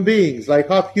half human beings, like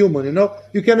half human,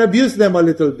 You can abuse them a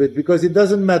little bit because it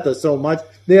doesn't matter so much.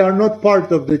 They are not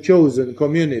part of the chosen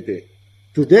community.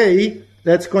 Today,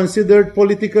 that's considered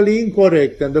politically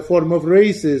incorrect and the form of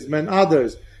racism and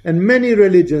others. And many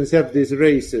religions have these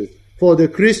races. For the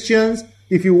Christians,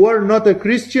 if you were not a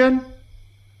Christian,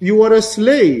 you were a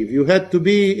slave. You had to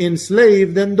be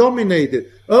enslaved and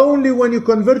dominated. Only when you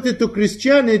converted to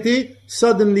Christianity,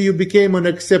 suddenly you became an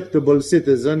acceptable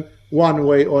citizen one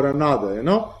way or another,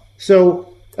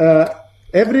 So,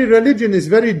 every religion is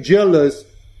very jealous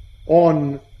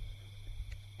on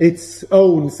its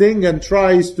own thing and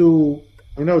tries to,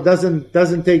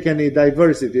 doesn't take any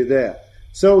diversity there.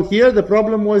 So here the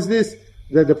problem was this,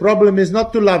 that the problem is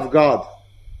not to love God,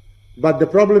 but the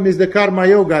problem is the karma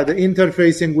yoga, the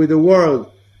interfacing with the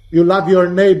world. You love your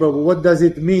neighbor, what does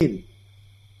it mean?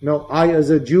 I as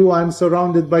a Jew, I'm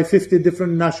surrounded by 50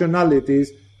 different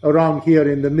nationalities around here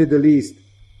in the Middle East.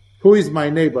 Who is my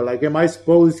neighbor? Like, am I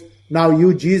supposed, now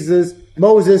you, Jesus,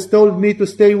 Moses told me to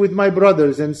stay with my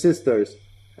brothers and sisters,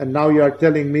 and now you are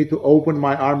telling me to open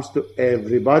my arms to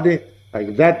everybody?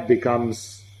 Like, that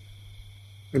becomes,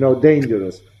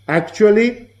 dangerous.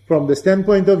 Actually, from the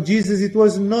standpoint of Jesus, it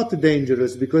was not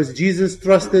dangerous, because Jesus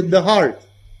trusted the heart.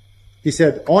 He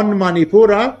said, on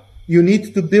Manipura, you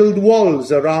need to build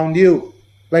walls around you.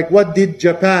 Like, what did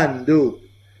Japan do?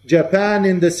 Japan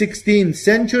in the 16th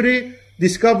century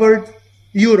discovered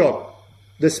Europe.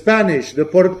 The Spanish, the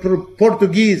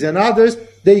Portuguese and others,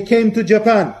 they came to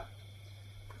Japan.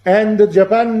 And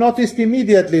Japan noticed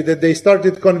immediately that they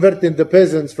started converting the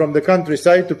peasants from the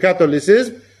countryside to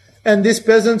Catholicism, and these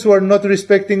peasants were not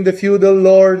respecting the feudal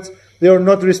lords, they were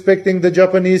not respecting the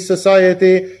Japanese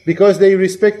society, because they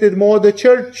respected more the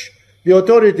church, the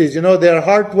authorities, their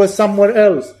heart was somewhere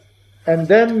else. And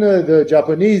then the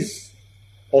Japanese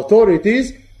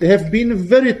authorities, they have been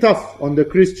very tough on the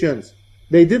Christians.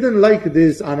 They didn't like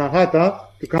this Anahata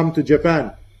to come to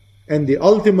Japan. And the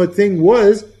ultimate thing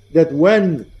was that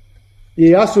when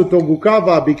Ieyasu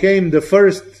Tokugawa became the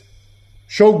first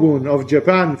shogun of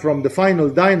Japan from the final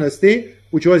dynasty,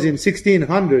 which was in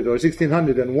 1600 or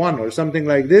 1601 or something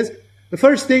like this, the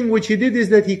first thing which he did is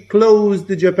that he closed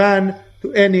Japan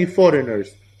to any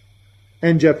foreigners.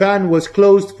 And Japan was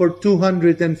closed for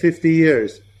 250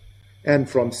 years. And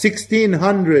from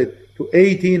 1600 to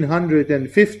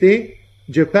 1850,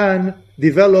 Japan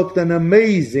developed an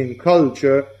amazing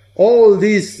culture. All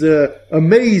these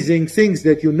amazing things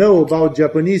that you know about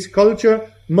Japanese culture,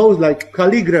 most like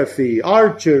calligraphy,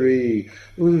 archery,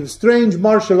 strange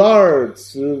martial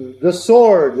arts, the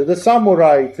sword, the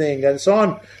samurai thing, and so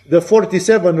on. The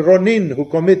 47 Ronin who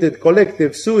committed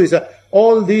collective suicide,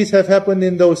 all these have happened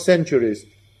in those centuries,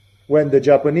 when the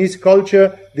Japanese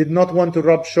culture did not want to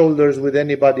rub shoulders with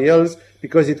anybody else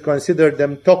because it considered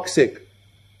them toxic.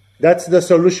 That's the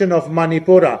solution of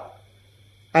Manipura.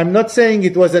 I'm not saying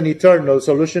it was an eternal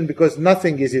solution, because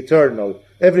nothing is eternal.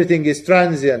 Everything is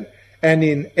transient. And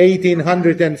in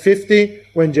 1850,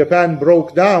 when Japan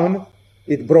broke down,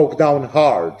 it broke down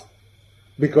hard,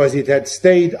 because it had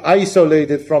stayed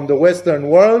isolated from the Western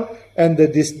world, and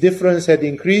this difference had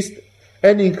increased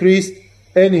and increased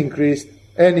and increased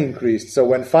and increased. So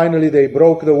when finally they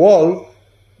broke the wall,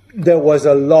 there was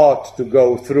a lot to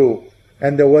go through.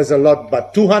 And there was a lot,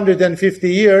 but 250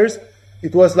 years,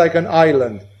 it was like an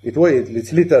island.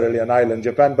 It's literally an island,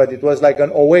 Japan, but it was like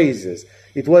an oasis.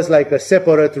 It was like a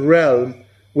separate realm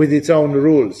with its own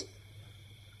rules.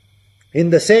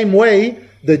 In the same way,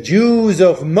 the Jews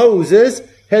of Moses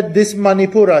had this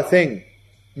Manipura thing.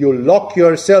 You lock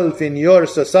yourself in your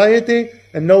society,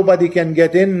 and nobody can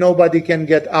get in, nobody can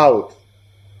get out.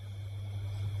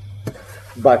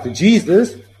 But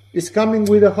Jesus is coming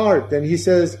with a heart, and he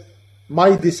says,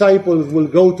 my disciples will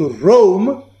go to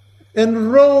Rome,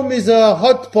 and Rome is a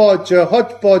hodgepodge,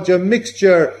 a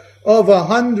mixture of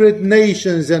 100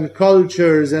 nations and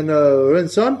cultures and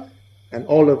so on, and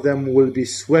all of them will be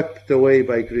swept away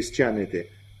by Christianity.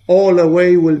 All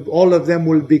of them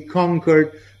will be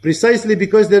conquered, precisely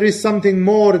because there is something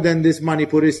more than this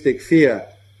Manipuristic fear.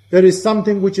 There is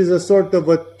something which is a sort of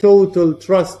a total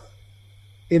trust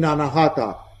in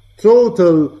Anahata,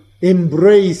 total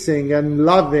embracing and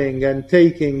loving and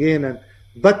taking in.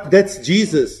 But that's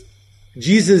Jesus.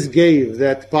 Jesus gave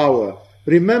that power.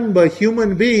 Remember,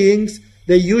 human beings,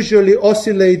 they usually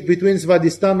oscillate between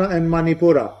Svadhisthana and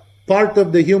Manipura. Part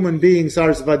of the human beings are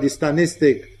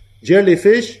Svadhisthenistic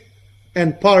jellyfish,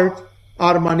 and part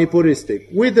are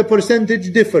Manipuristic, with the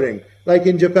percentage differing. Like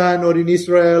in Japan or in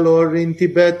Israel or in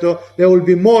Tibet, there will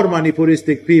be more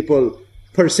Manipuristic people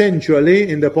percentually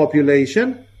in the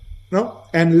population,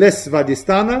 and less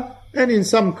Svadhisthana. And in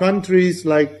some countries,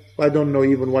 like, I don't know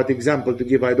even what example to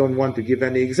give, I don't want to give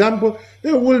any example,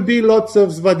 there will be lots of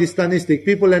Svadhisthenistic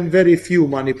people and very few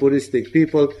Manipuristic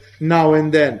people now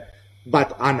and then.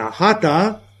 But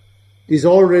Anahata is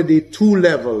already 2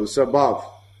 levels above.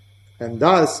 And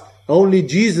thus, only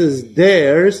Jesus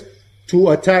dares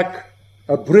to attack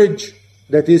a bridge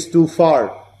that is too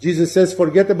far. Jesus says,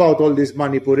 forget about all this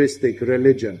Manipuristic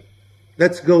religion.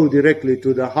 Let's go directly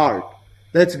to the heart.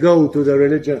 Let's go to the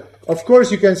religion. Of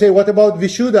course, you can say, what about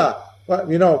Vishuddha?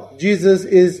 Well, Jesus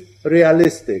is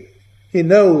realistic. He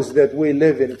knows that we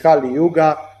live in Kali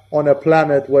Yuga on a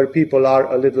planet where people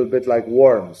are a little bit like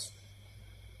worms.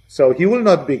 So he will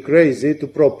not be crazy to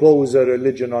propose a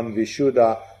religion on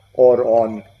Vishuddha or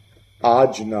on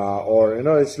Ajna, or,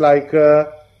 it's like,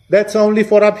 that's only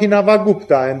for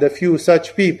Abhinavagupta and a few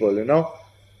such people,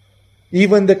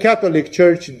 Even the Catholic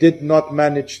Church did not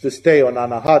manage to stay on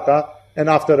Anahata, and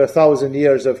after 1,000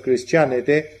 years of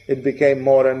Christianity, it became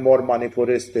more and more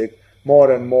Manipuristic,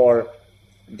 more and more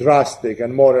drastic,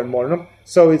 and more.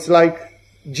 So it's like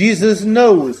Jesus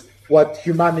knows what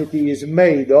humanity is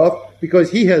made of,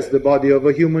 because he has the body of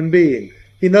a human being.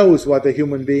 He knows what a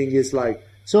human being is like.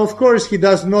 So of course he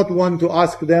does not want to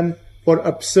ask them for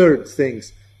absurd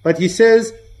things. But he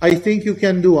says, I think you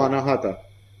can do Anahata.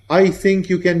 I think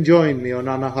you can join me on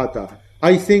Anahata.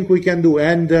 I think we can do.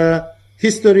 And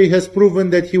history has proven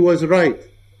that he was right.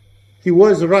 He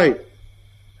was right.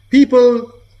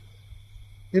 People,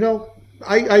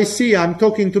 I'm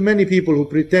talking to many people who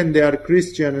pretend they are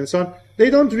Christian and so on. They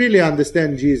don't really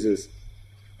understand Jesus.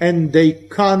 And they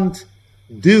can't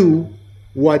do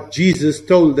what Jesus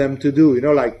told them to do.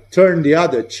 Like turn the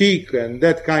other cheek and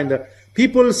that kind of...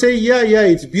 People say, yeah,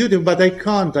 it's beautiful, but I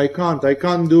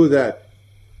can't do that.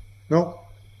 No?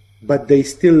 But they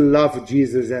still love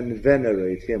Jesus and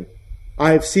venerate Him.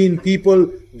 I've seen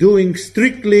people doing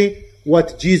strictly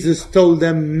what Jesus told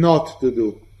them not to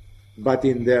do. But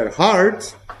in their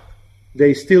hearts,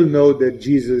 they still know that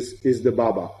Jesus is the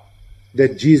Baba,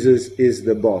 that Jesus is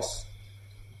the boss.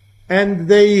 And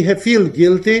they feel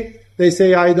guilty. They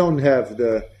say, I don't have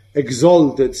the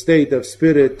exalted state of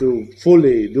spirit to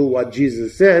fully do what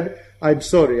Jesus said. I'm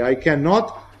sorry, I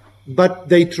cannot. But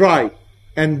they try.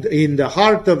 And in the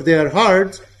heart of their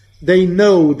hearts, they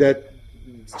know that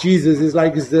Jesus is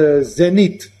like the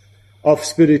zenith of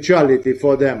spirituality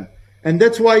for them. And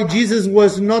that's why Jesus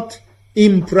was not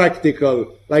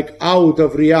impractical, like out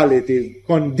of reality,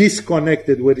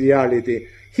 disconnected with reality.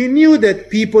 He knew that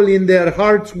people in their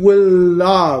hearts will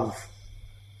love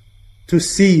to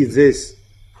see this,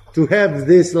 to have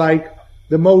this like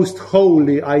the most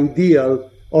holy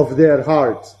ideal of their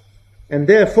hearts. And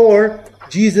therefore,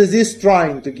 Jesus is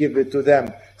trying to give it to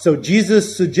them. So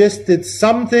Jesus suggested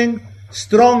something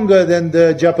stronger than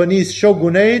the Japanese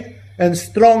shogunate and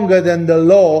stronger than the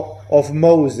law of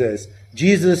Moses.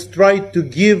 Jesus tried to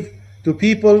give to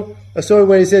people a story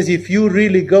where he says, if you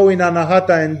really go in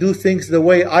Anahata and do things the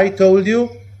way I told you,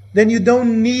 then you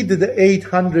don't need the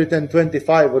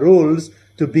 825 rules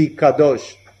to be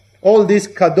Kadosh. All this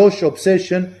Kadosh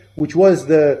obsession, which was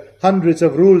the hundreds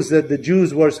of rules that the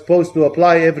Jews were supposed to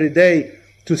apply every day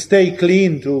to stay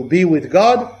clean, to be with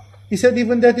God, he said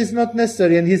even that is not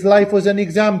necessary, and his life was an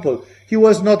example. He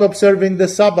was not observing the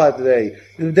Sabbath day.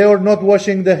 They were not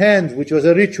washing the hands, which was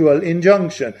a ritual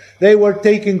injunction. They were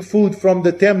taking food from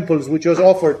the temples, which was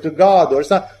offered to God.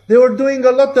 They were doing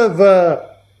a lot of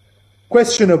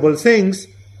questionable things.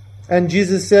 And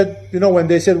Jesus said, when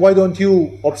they said, why don't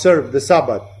you observe the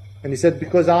Sabbath? And he said,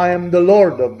 because I am the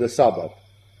Lord of the Sabbath.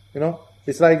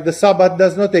 It's like the Sabbath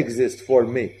does not exist for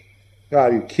me.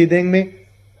 Are you kidding me?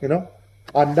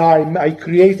 And I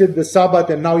created the Sabbath,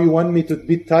 and now you want me to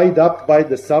be tied up by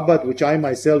the Sabbath, which I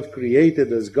myself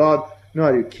created as God? No,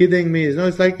 are you kidding me?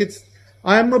 It's like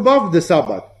I am above the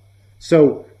Sabbath.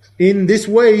 So, in this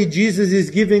way, Jesus is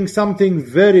giving something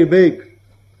very big,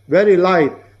 very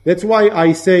light. That's why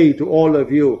I say to all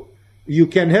of you, you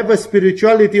can have a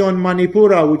spirituality on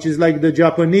Manipura, which is like the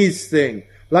Japanese thing,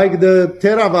 like the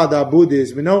Theravada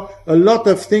Buddhism, a lot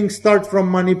of things start from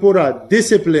Manipura,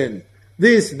 discipline,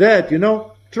 this, that,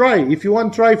 try. If you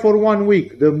want, try for 1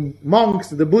 week. The monks,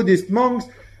 the Buddhist monks,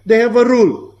 they have a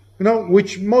rule,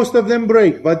 which most of them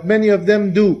break, but many of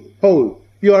them do hold.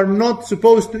 You are not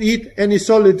supposed to eat any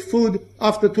solid food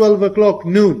after 12 o'clock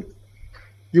noon.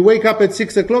 You wake up at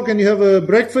 6 o'clock and you have a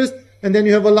breakfast, and then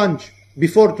you have a lunch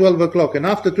before 12 o'clock. And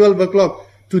after 12 o'clock,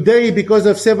 today, because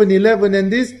of 7-Eleven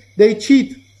and this, they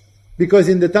cheat. Because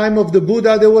in the time of the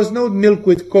Buddha, there was no milk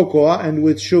with cocoa and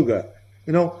with sugar.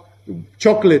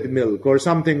 Chocolate milk or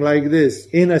something like this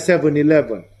in a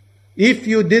 7-Eleven. If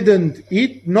you didn't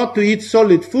eat, not to eat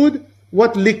solid food,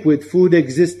 what liquid food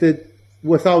existed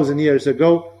 1,000 years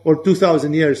ago or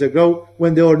 2,000 years ago,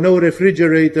 when there were no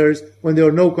refrigerators, when there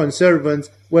were no conservants,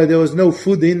 where there was no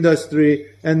food industry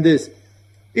and this?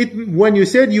 When you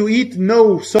said you eat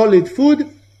no solid food,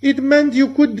 it meant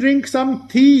you could drink some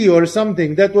tea or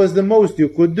something. That was the most you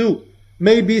could do.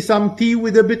 Maybe some tea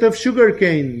with a bit of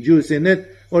sugarcane juice in it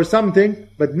or something,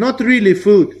 but not really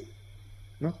food.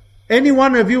 No? Any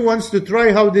one of you wants to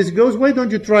try how this goes? Why don't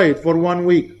you try it for 1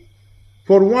 week?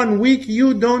 For 1 week,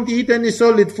 you don't eat any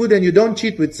solid food, and you don't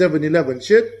cheat with 7-Eleven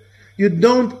shit. You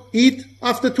don't eat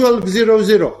after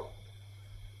 12:00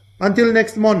 until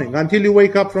next morning, until you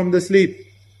wake up from the sleep.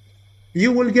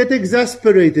 You will get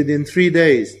exasperated in 3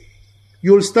 days.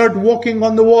 You'll start walking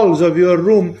on the walls of your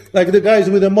room like the guys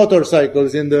with the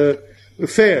motorcycles in the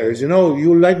fairs, You'll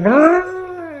you'll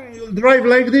drive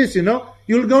like this,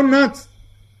 You'll go nuts.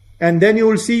 And then you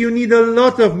will see you need a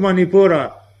lot of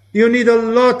Manipura. You need a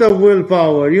lot of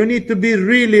willpower. You need to be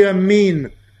really a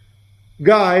mean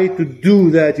guy to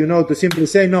do that, to simply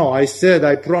say, no, I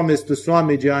promised to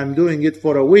Swamiji, I'm doing it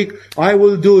for a week. I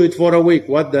will do it for a week.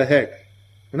 What the heck?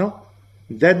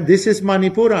 That this is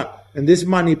Manipura. And this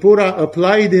Manipura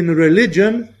applied in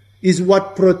religion is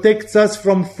what protects us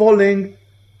from falling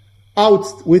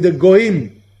out with the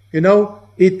Goim.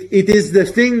 It is the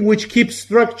thing which keeps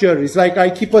structure. It's like I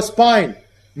keep a spine.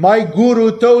 My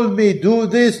guru told me, do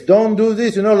this, don't do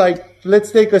this.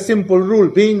 Let's take a simple rule,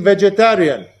 being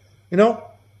vegetarian.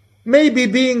 Maybe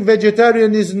being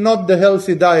vegetarian is not the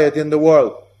healthy diet in the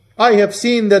world. I have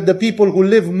seen that the people who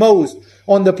live most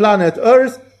on the planet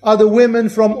Earth are the women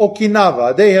from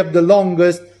Okinawa. They have the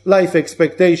longest life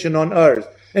expectation on Earth.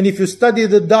 And if you study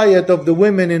the diet of the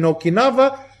women in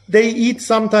Okinawa, they eat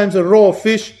sometimes raw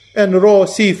fish and raw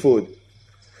seafood.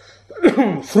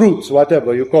 Fruits,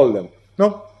 whatever you call them.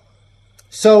 No?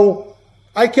 So,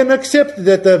 I can accept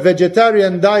that a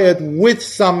vegetarian diet with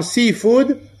some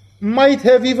seafood might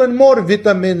have even more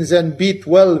vitamins and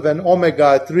B12 and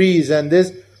omega-3s and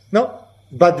this. No?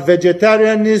 But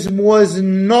vegetarianism was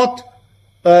not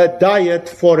a diet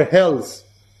for health.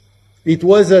 It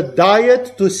was a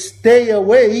diet to stay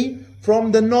away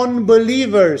from the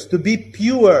non-believers, to be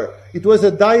pure. It was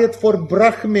a diet for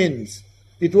Brahmins.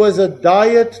 It was a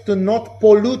diet to not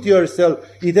pollute yourself.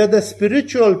 It had a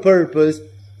spiritual purpose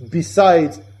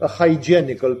besides a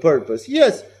hygienical purpose.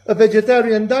 Yes, a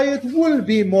vegetarian diet will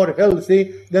be more healthy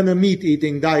than a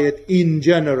meat-eating diet in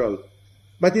general.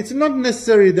 But it's not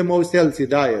necessarily the most healthy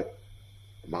diet.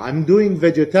 I'm doing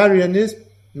vegetarianism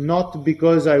not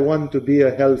because I want to be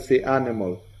a healthy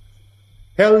animal.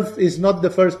 Health is not the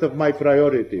first of my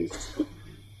priorities.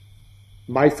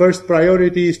 My first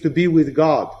priority is to be with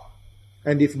God.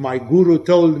 And if my guru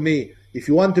told me, if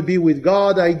you want to be with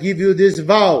God, I give you this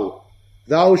vow.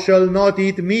 Thou shalt not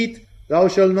eat meat, thou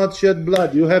shalt not shed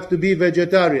blood. You have to be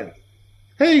vegetarian.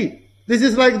 Hey, this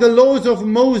is like the laws of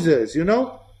Moses, you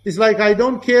know? It's like I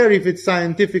don't care if it's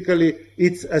scientifically,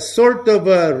 it's a sort of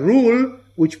a rule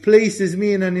which places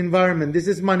me in an environment. This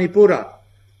is Manipura.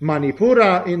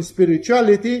 Manipura in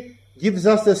spirituality gives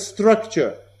us a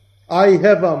structure. I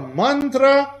have a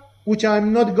mantra which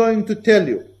I'm not going to tell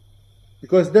you,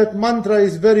 because that mantra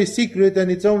is very secret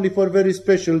and it's only for very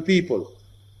special people.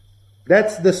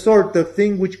 That's the sort of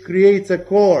thing which creates a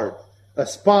core, a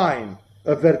spine,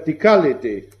 a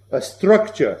verticality, a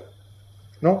structure.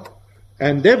 No?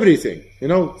 And everything. You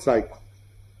know, it's like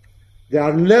there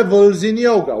are levels in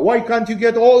yoga. Why can't you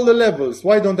get all the levels?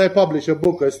 Why don't I publish a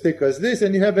book as thick as this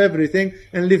and you have everything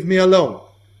and leave me alone?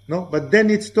 No? But then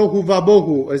it's tohu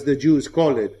vabohu, as the Jews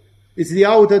call it. It's the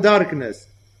outer darkness.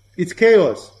 It's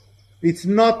chaos. It's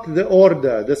not the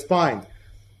order, the spine.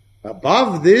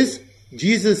 Above this,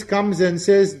 Jesus comes and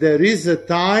says there is a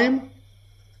time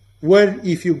where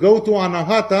if you go to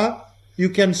Anahata, you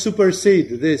can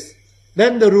supersede this.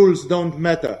 Then the rules don't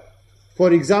matter.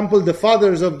 For example, the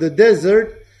fathers of the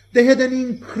desert, they had an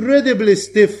incredibly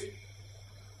stiff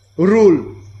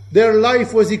rule. Their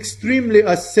life was extremely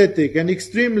ascetic and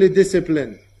extremely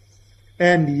disciplined.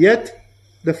 And yet,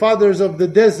 the fathers of the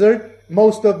desert,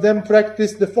 most of them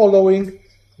practiced the following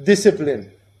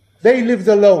discipline. They lived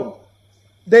alone.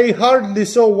 They hardly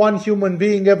saw one human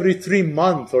being every 3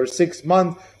 months or 6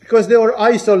 months because they were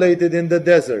isolated in the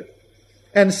desert.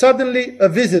 And suddenly a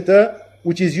visitor,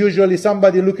 which is usually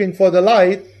somebody looking for the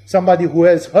light, somebody who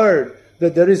has heard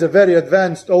that there is a very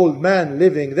advanced old man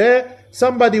living there,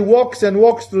 somebody walks and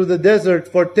walks through the desert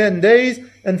for 10 days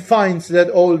and finds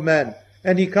that old man.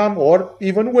 And he comes, or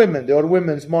even women, there are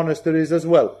women's monasteries as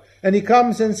well. And he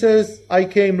comes and says, I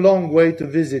came long way to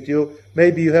visit you.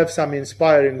 Maybe you have some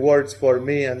inspiring words for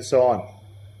me, and so on.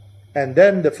 And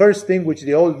then the first thing which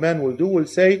the old man will do will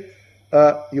say,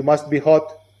 you must be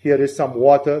hot. Here is some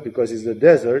water, because it's the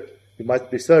desert. You must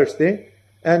be thirsty.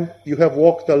 And you have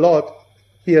walked a lot.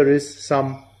 Here is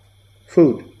some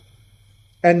food.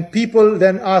 And people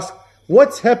then ask,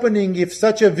 what's happening if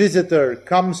such a visitor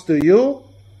comes to you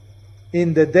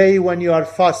in the day when you are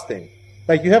fasting?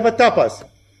 Like you have a tapas.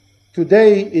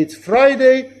 Today it's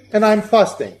Friday and I'm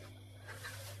fasting.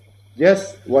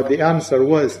 Yes, what the answer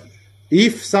was.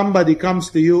 If somebody comes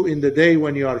to you in the day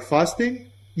when you are fasting,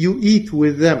 you eat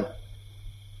with them.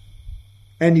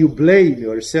 And you blame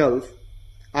yourself.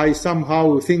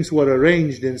 Things were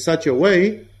arranged in such a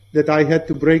way that I had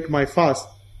to break my fast.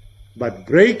 But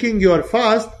breaking your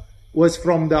fast was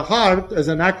from the heart as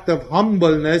an act of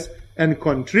humbleness and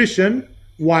contrition,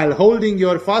 while holding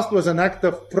your fast was an act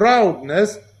of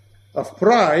proudness, of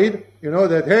pride,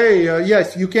 that, hey,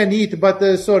 yes, you can eat, but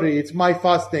sorry, it's my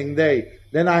fasting day.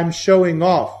 Then I'm showing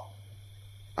off.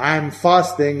 I'm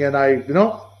fasting and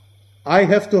I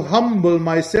have to humble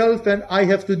myself and I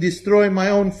have to destroy my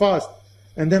own fast.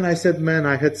 And then I said, man,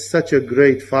 I had such a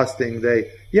great fasting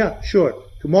day. Yeah, sure.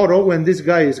 Tomorrow, when this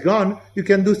guy is gone, you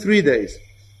can do 3 days.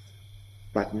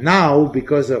 But now,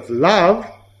 because of love,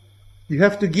 you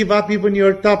have to give up even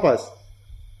your tapas.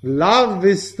 Love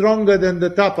is stronger than the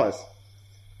tapas,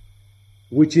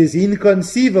 which is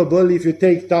inconceivable if you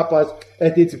take tapas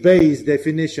at its base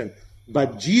definition.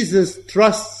 But Jesus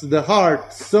trusts the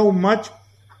heart so much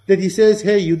that he says,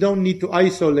 hey, you don't need to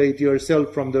isolate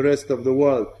yourself from the rest of the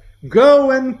world.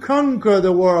 Go and conquer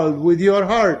the world with your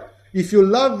heart. If you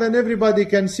love and everybody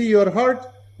can see your heart,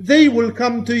 they will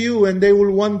come to you and they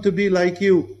will want to be like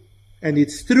you. And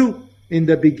it's true. In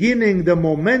the beginning, the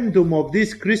momentum of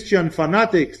these Christian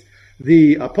fanatics,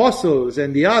 the apostles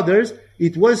and the others,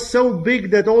 it was so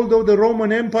big that although the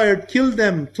Roman Empire killed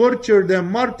them, tortured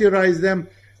them, martyrized them,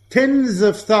 tens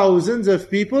of thousands of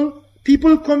people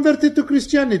converted to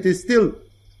Christianity still.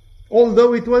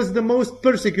 Although it was the most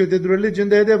persecuted religion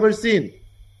they had ever seen.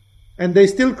 And they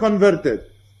still converted.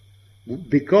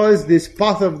 Because this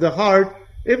path of the heart,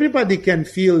 everybody can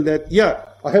feel that, yeah,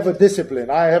 I have a discipline.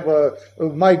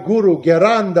 My guru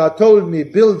Geranda told me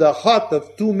build a hut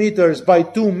of 2 meters by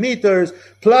 2 meters,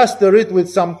 plaster it with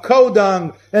some cow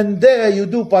dung, and there you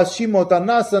do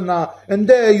Paschimottanasana, and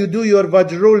there you do your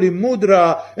Vajroli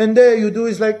Mudra, and there you do,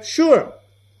 it's like, sure,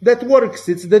 that works,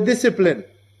 it's the discipline.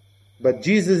 But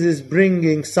Jesus is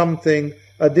bringing something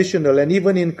additional, and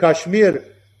even in Kashmir,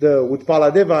 with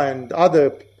Paladeva and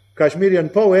other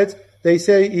Kashmirian poets, they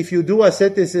say if you do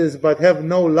asceticism but have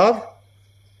no love,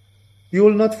 you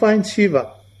will not find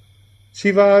Shiva.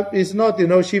 Shiva is not,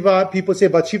 Shiva, people say,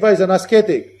 but Shiva is an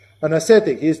ascetic.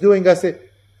 He's doing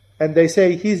ascetic. And they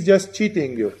say, he's just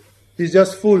cheating you. He's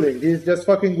just fooling. He's just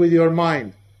fucking with your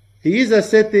mind. He is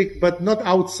ascetic, but not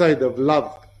outside of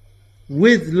love.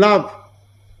 With love.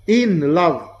 In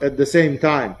love at the same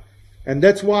time. And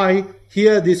that's why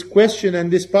here this question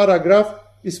and this paragraph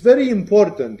is very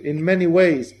important in many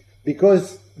ways.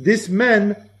 Because this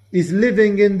man is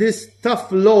living in this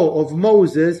tough law of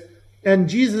Moses, and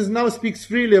Jesus now speaks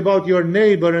freely about your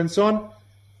neighbor and so on.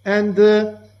 And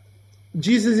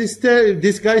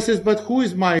this guy says, but who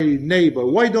is my neighbor?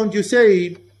 Why don't you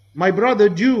say my brother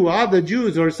Jew, other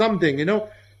Jews or something,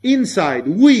 Inside,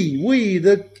 we,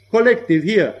 the collective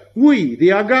here, we, the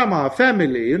Agama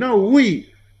family,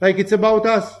 we, like it's about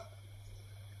us.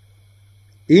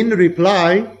 In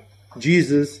reply,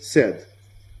 Jesus said,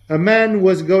 a man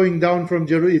was going down from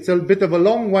Jerusalem. It's a bit of a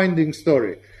long, winding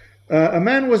story. A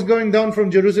man was going down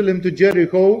from Jerusalem to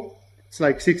Jericho. It's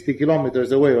like 60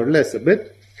 kilometers away or less a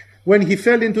bit. When he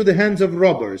fell into the hands of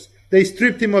robbers, they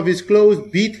stripped him of his clothes,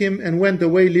 beat him, and went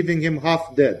away, leaving him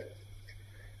half dead.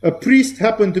 A priest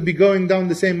happened to be going down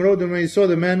the same road, and when he saw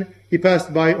the man, he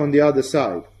passed by on the other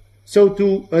side. So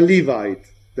too a Levite.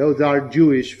 Those are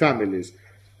Jewish families.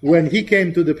 When he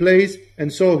came to the place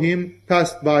and saw him,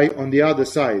 passed by on the other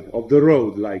side of the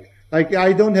road, like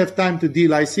I don't have time to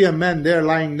deal. I see a man there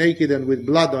lying naked and with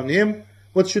blood on him.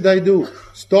 What should I do?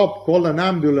 Stop, call an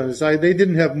ambulance. They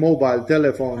didn't have mobile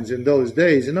telephones in those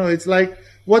days. It's like,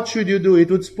 what should you do?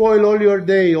 It would spoil all your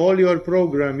day, all your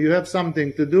program. You have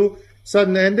something to do.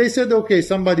 Suddenly, and they said, okay,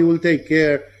 somebody will take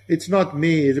care. It's not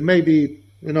me. It maybe,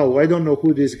 I don't know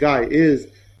who this guy is.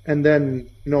 And then,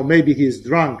 maybe he's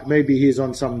drunk, maybe he's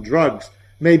on some drugs,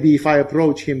 maybe if I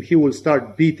approach him, he will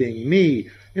start beating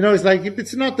me. It's like, if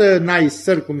it's not a nice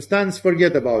circumstance,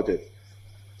 forget about it.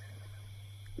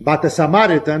 But a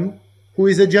Samaritan, who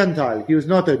is a Gentile, he was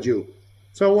not a Jew.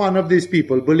 So one of these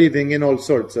people believing in all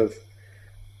sorts of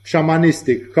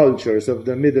shamanistic cultures of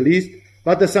the Middle East,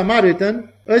 but the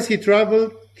Samaritan, as he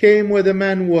traveled, came where the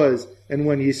man was, and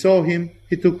when he saw him,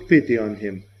 he took pity on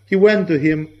him. He went to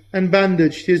him and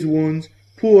bandaged his wounds,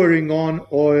 pouring on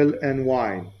oil and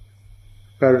wine.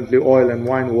 Apparently oil and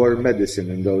wine were medicine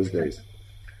in those days.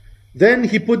 Then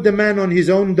he put the man on his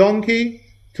own donkey,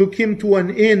 took him to an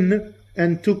inn,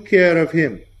 and took care of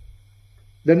him.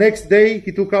 The next day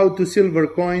he took out 2 silver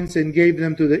coins and gave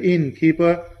them to the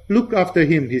innkeeper. Look after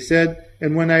him, he said,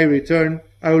 and when I return,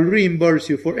 I will reimburse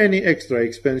you for any extra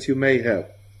expense you may have.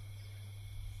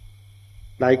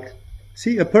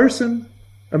 See,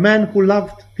 a man who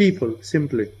loved people,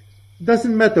 simply. It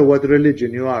doesn't matter what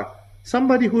religion you are.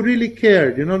 Somebody who really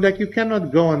cared, you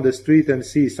cannot go on the street and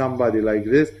see somebody like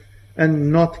this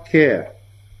and not care.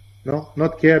 No,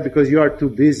 not care because you are too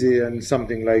busy and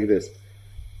something like this.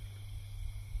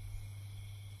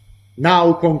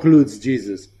 Now concludes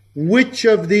Jesus. Which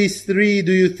of these 3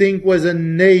 do you think was a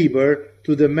neighbor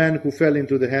to the man who fell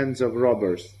into the hands of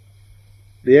robbers?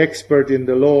 The expert in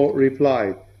the law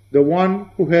replied, the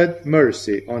one who had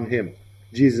mercy on him.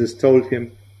 Jesus told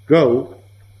him, go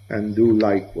and do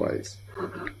likewise.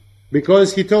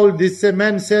 Because he told this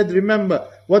man said, remember,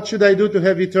 what should I do to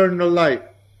have eternal life?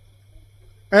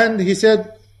 And he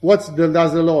said, does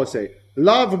the law say?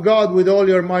 Love God with all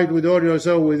your might, with all your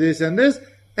soul, with this and this,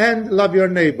 and love your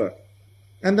neighbor.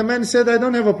 And the man said, I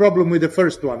don't have a problem with the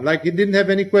first one. Like he didn't have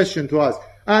any question to ask.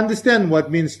 I understand what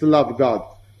it means to love God.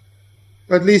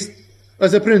 At least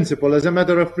as a principle, as a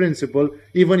matter of principle,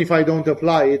 even if I don't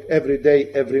apply it every day,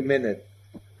 every minute.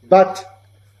 But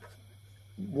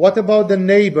what about the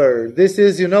neighbor? This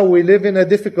is, we live in a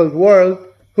difficult world.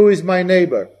 Who is my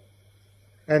neighbor?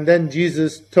 And then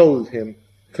Jesus told him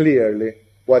clearly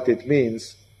what it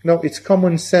means. No, it's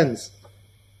common sense.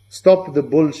 Stop the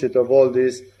bullshit of all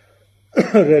these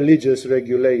religious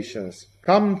regulations.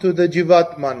 Come to the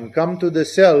Jivatman, come to the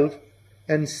self,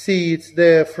 and see it's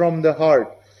there from the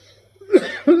heart.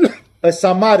 A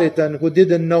Samaritan who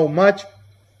didn't know much,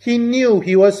 he knew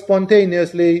he was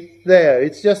spontaneously there.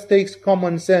 It just takes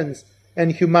common sense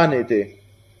and humanity.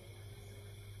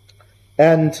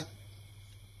 And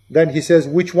then he says,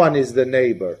 which one is the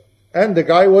neighbor? And the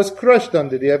guy was crushed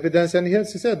under the evidence, and he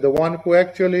said, the one who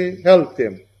actually helped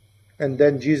him. And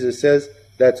then Jesus says,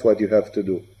 that's what you have to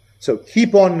do. So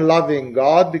keep on loving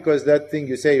God, because that thing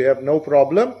you say you have no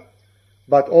problem,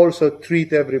 but also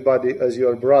treat everybody as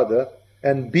your brother,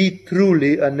 and be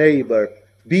truly a neighbor,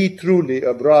 be truly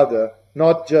a brother,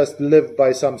 not just live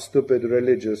by some stupid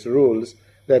religious rules,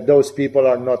 that those people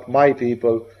are not my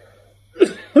people,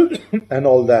 and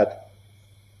all that.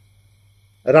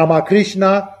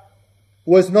 Ramakrishna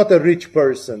was not a rich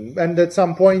person, and at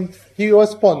some point he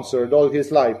was sponsored all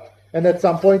his life, and at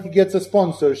some point he gets a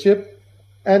sponsorship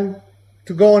and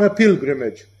to go on a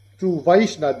pilgrimage to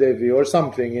Vaishna Devi or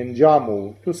something in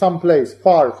Jammu, to some place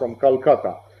far from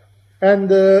Calcutta.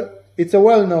 And it's a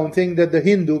well-known thing that the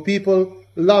Hindu people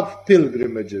love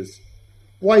pilgrimages.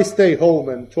 Why stay home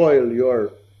and toil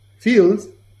your fields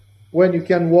when you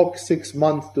can walk 6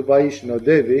 months to Vaishna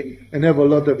Devi and have a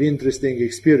lot of interesting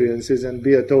experiences and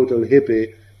be a total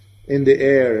hippie in the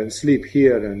air and sleep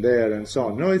here and there and so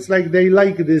on? No, it's like they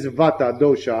like this Vata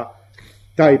dosha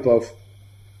type of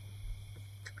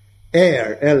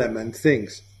air element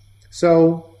things.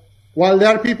 So, while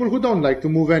there are people who don't like to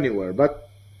move anywhere, but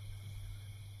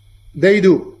they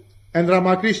do. And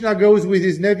Ramakrishna goes with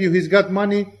his nephew, he's got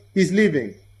money, he's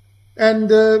leaving. And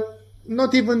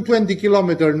not even 20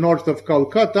 kilometers north of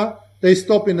Calcutta, they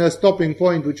stop in a stopping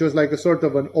point, which was like a sort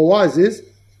of an oasis.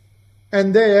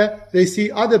 And there they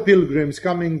see other pilgrims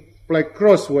coming like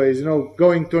crossways,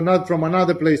 going to from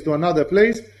another place to another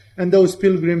place. And those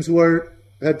pilgrims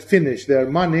had finished their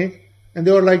money, and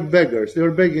they were like beggars. They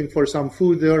were begging for some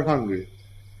food, they were hungry.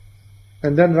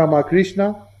 And then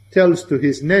Ramakrishna tells to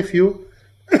his nephew,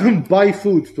 buy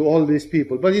food to all these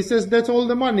people. But he says, that's all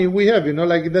the money we have,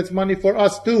 that's money for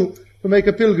us too, to make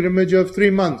a pilgrimage of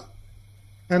 3 months.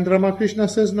 And Ramakrishna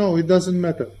says, no, it doesn't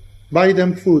matter. Buy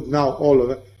them food now, all of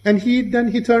it. And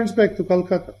then he turns back to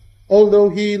Calcutta. Although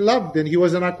he loved, and he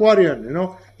was an Aquarian,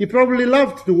 he probably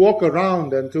loved to walk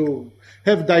around and to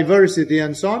have diversity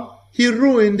and so on. He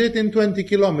ruined it in 20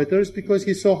 kilometers because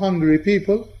he saw hungry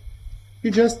people. He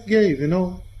just gave,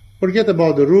 Forget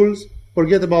about the rules,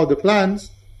 forget about the plans.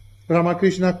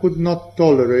 Ramakrishna could not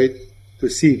tolerate to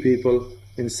see people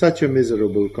in such a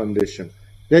miserable condition.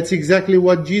 That's exactly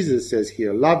what Jesus says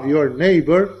here. Love your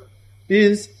neighbor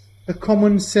is a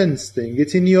common sense thing.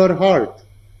 It's in your heart.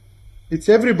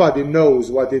 Everybody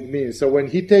knows what it means. So when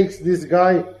he takes this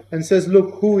guy and says,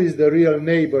 look, who is the real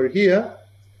neighbor here?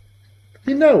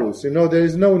 He knows, there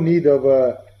is no need of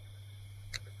a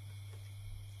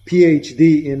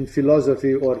PhD in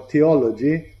philosophy or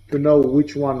theology to know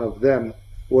which one of them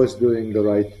was doing the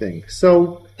right thing.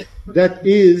 So that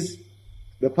is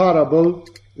the parable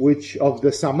of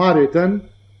the Samaritan,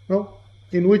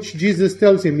 in which Jesus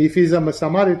tells him if he's a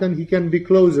Samaritan, he can be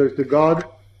closer to God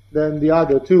than the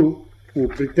other two who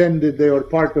pretended they were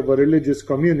part of a religious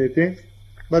community,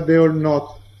 but they were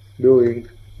not doing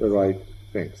the right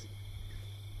things.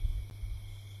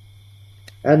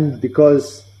 And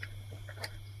because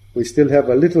we still have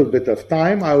a little bit of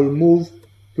time, I will move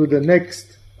to the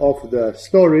next of the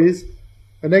stories.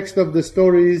 The next of the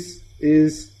stories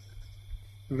is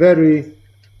very,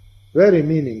 very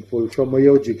meaningful from a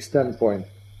yogic standpoint.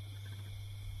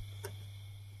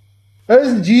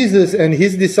 As Jesus and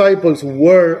his disciples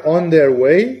were on their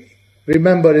way,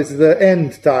 remember it's the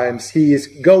end times, he is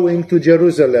going to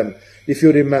Jerusalem, if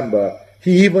you remember.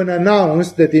 He even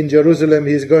announced that in Jerusalem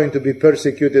he is going to be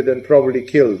persecuted and probably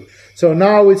killed. So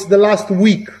now it's the last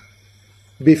week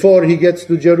before he gets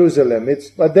to Jerusalem.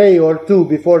 It's a day or two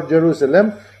before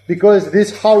Jerusalem, because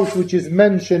this house which is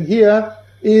mentioned here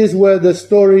is where the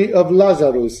story of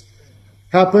Lazarus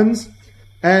happens,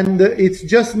 and it's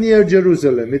just near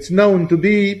Jerusalem. It's known to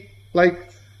be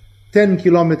like 10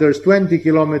 kilometers, 20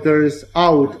 kilometers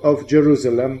out of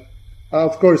Jerusalem.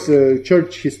 Of course,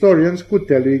 church historians could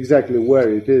tell you exactly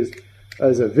where it is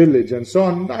as a village and so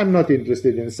on. I'm not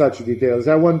interested in such details.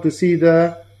 I want to see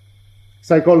the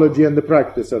psychology and the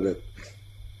practice of it.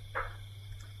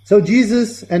 So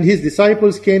Jesus and his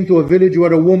disciples came to a village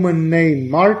where a woman named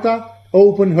Martha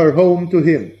opened her home to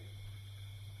him.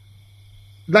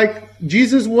 Like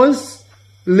Jesus was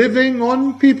living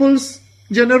on people's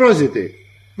generosity.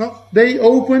 No? They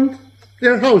opened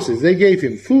their houses. They gave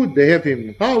him food. They gave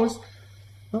him a house.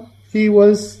 No? He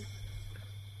was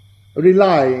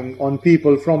relying on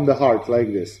people from the heart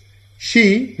like this.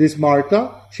 She, this Martha,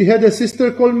 she had a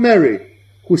sister called Mary,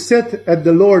 who sat at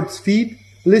the Lord's feet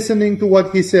listening to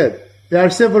what he said. There are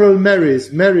several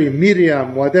Marys. Mary,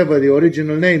 Miriam, whatever the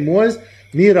original name was,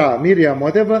 Miriam,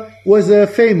 whatever, was a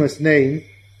famous name.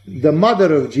 The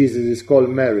mother of Jesus is called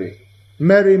Mary.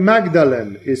 Mary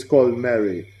Magdalene is called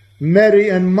Mary. Mary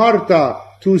and Martha,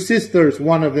 two sisters,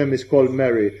 one of them is called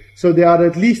Mary. So there are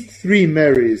at least 3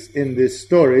 Marys in this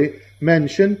story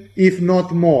mentioned, if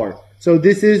not more. So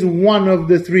this is one of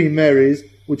the 3 Marys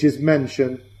which is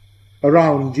mentioned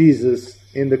around Jesus,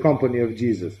 in the company of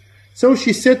Jesus. So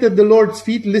she sat at the Lord's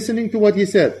feet listening to what he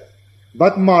said.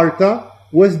 But Martha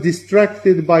was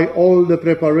distracted by all the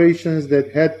preparations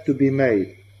that had to be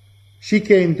made. She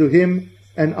came to him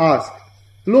and asked,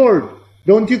 "Lord,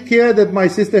 don't you care that my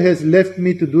sister has left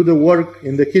me to do the work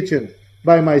in the kitchen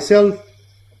by myself?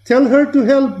 Tell her to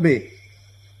help me."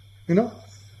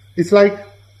 It's like,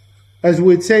 as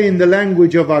we'd say in the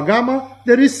language of Agama,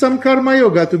 there is some karma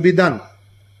yoga to be done.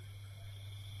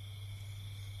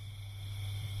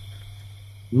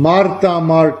 "Martha,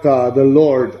 Martha," the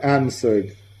Lord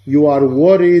answered, "you are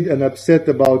worried and upset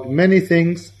about many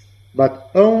things, but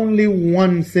only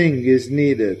one thing is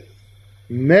needed.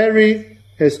 Mary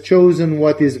has chosen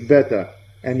what is better,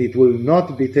 and it will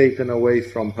not be taken away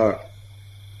from her."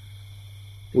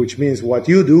 Which means what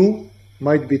you do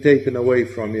might be taken away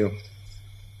from you.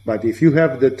 But if you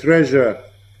have the treasure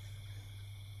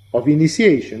of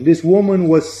initiation, this woman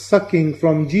was sucking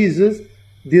from Jesus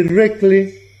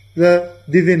directly the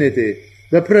divinity,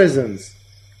 the presence.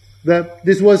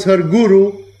 This was her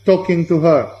guru talking to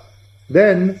her.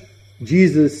 Then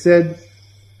Jesus said,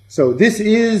 so this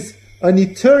is an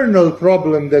eternal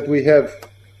problem that we have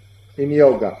in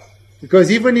yoga.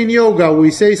 Because even in yoga,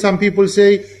 some people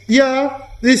say, yeah,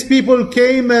 these people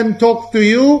came and talked to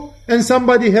you, and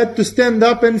somebody had to stand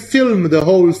up and film the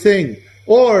whole thing.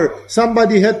 Or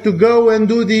somebody had to go and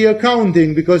do the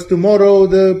accounting because tomorrow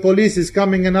the police is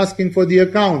coming and asking for the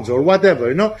accounts or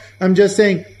whatever. I'm just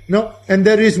saying, and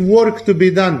there is work to be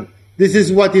done. This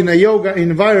is what in a yoga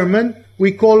environment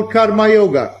we call karma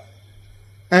yoga.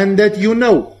 And that you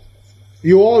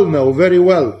all know very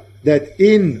well that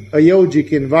in a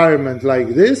yogic environment like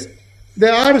this,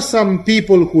 there are some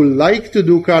people who like to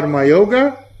do karma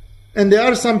yoga, and there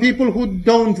are some people who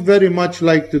don't very much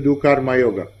like to do karma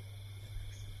yoga.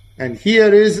 And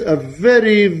here is a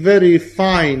very, very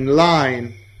fine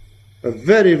line, a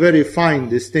very, very fine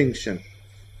distinction.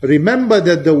 Remember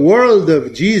that the world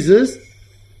of Jesus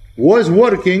was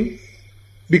working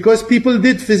because people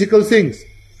did physical things.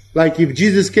 Like if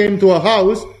Jesus came to a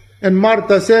house and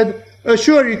Martha said,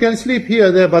 sure, you can sleep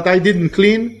here, there, but I didn't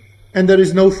clean and there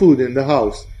is no food in the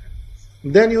house.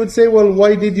 Then you would say, well,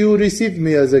 why did you receive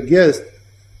me as a guest?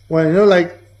 Well,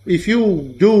 if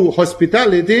you do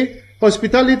hospitality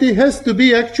has to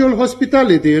be actual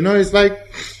hospitality, it's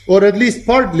like, or at least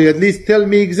partly, at least tell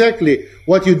me exactly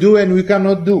what you do and we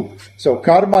cannot do. So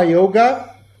karma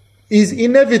yoga is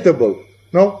inevitable.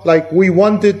 Like we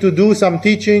wanted to do some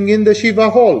teaching in the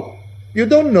Shiva hall. You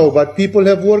don't know, but people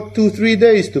have worked 2-3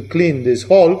 days to clean this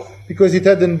hall because it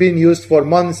hadn't been used for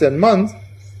months and months,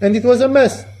 and it was a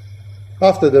mess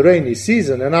after the rainy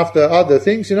season and after other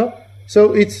things,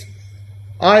 So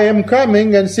I am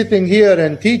coming and sitting here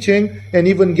and teaching and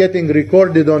even getting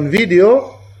recorded on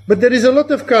video, but there is a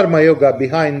lot of karma yoga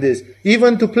behind this.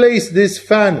 Even to place this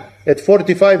fan at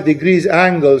 45 degrees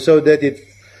angle so that it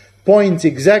points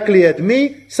exactly at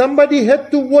me, somebody had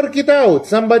to work it out.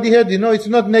 Somebody had, it's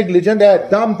not negligent,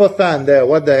 dump a fan there,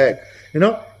 what the heck.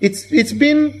 It's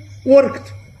been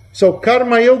worked. So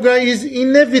karma yoga is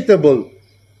inevitable.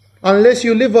 Unless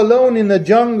you live alone in a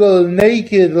jungle,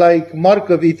 naked, like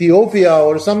Mark of Ethiopia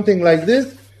or something like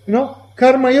this,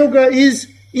 karma yoga is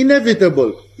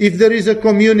inevitable. If there is a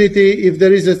community, if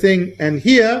there is a thing. And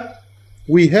here,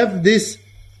 we have this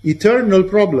eternal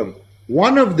problem.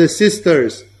 One of the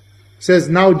sisters says,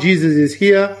 now Jesus is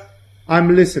here,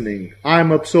 I'm listening,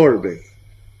 I'm absorbing.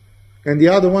 And the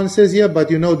other one says, yeah, but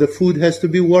the food has to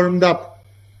be warmed up.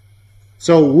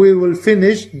 So we will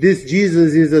finish. This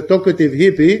Jesus is a talkative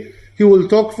hippie. He will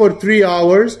talk for 3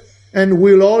 hours and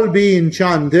we'll all be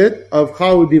enchanted of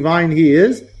how divine he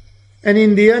is. And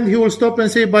in the end, he will stop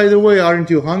and say, by the way, aren't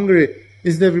you hungry?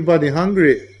 Isn't everybody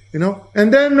hungry?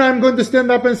 And then I'm going to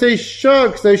stand up and say,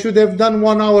 shucks, I should have done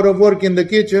 1 hour of work in the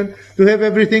kitchen to have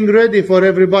everything ready for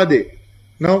everybody.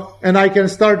 And I can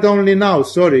start only now.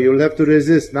 Sorry, you'll have to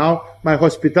resist now. My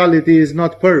hospitality is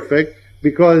not perfect.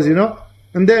 because,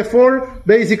 and therefore,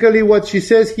 basically what she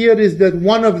says here is that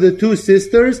one of the two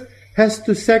sisters has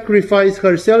to sacrifice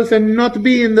herself and not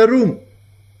be in the room.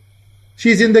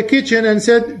 She's in the kitchen and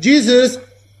said, Jesus,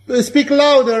 speak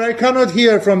louder, I cannot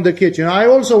hear from the kitchen. I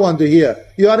also want to hear.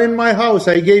 You are in my house,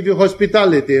 I gave you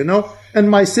hospitality, and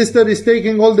my sister is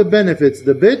taking all the benefits,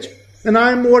 the bitch, and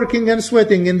I'm working and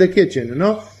sweating in the kitchen,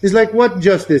 It's like, what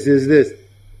justice is this?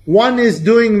 One is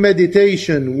doing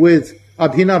meditation with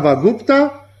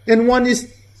Abhinavagupta, and one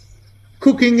is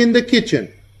cooking in the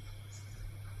kitchen.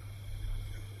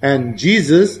 And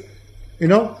Jesus,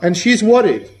 and she's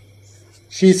worried.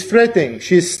 She's fretting.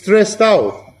 She's stressed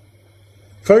out.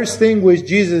 First thing which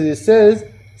Jesus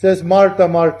says, Martha,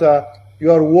 Martha,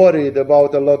 you are worried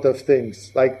about a lot of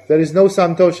things. Like, there is no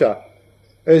santosha.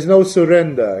 There is no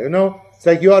surrender, It's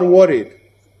like you are worried.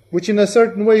 Which in a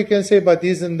certain way you can say, but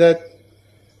isn't that...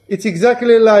 It's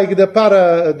exactly like the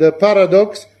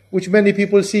paradox which many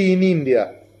people see in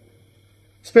India.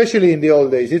 Especially in the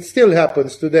old days. It still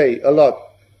happens today a lot.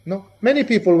 Many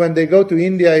people, when they go to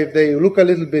India, if they look a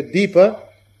little bit deeper,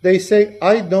 they say,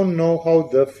 I don't know how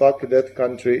the fuck that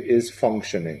country is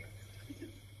functioning.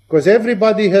 Because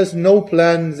everybody has no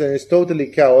plans and is totally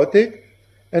chaotic,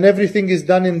 and everything is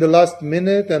done in the last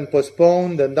minute and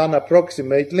postponed and done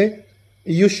approximately.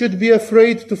 You should be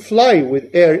afraid to fly with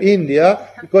Air India,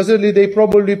 because they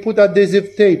probably put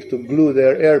adhesive tape to glue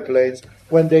their airplanes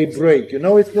when they break.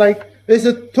 It's like, there's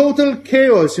a total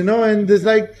chaos, and there's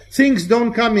like, things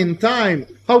don't come in time.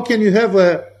 How can you have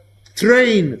a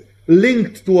train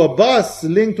linked to a bus,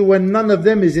 linked to when none of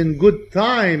them is in good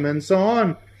time, and so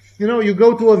on? You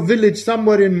go to a village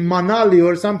somewhere in Manali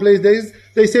or someplace,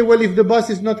 they say, well, if the bus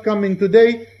is not coming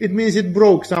today, it means it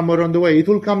broke somewhere on the way. It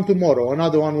will come tomorrow.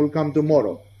 Another one will come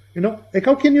tomorrow. Like,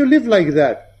 how can you live like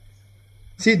that?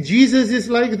 See, Jesus is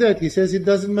like that. He says, it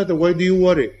doesn't matter. Why do you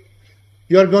worry?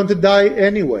 You are going to die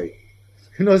anyway.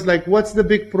 It's like, what's the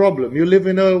big problem? You live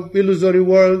in an illusory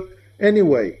world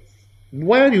anyway.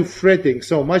 Why are you fretting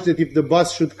so much that if the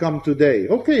bus should come today?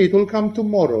 Okay, it will come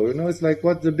tomorrow. It's like,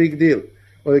 what's the big deal?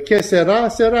 Or, que sera,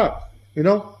 sera.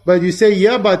 But you say,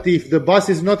 yeah, but if the bus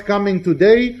is not coming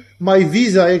today, my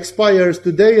visa expires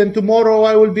today, and tomorrow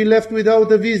I will be left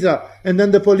without a visa. And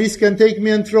then the police can take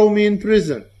me and throw me in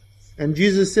prison. And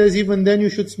Jesus says, even then you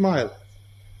should smile.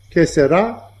 Que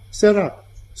sera, sera.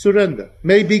 Surrender.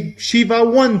 Maybe Shiva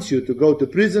wants you to go to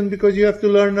prison because you have to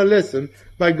learn a lesson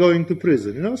by going to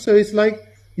prison. So it's like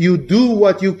you do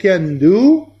what you can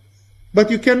do, but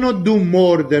you cannot do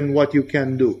more than what you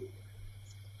can do.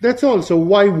 That's all. So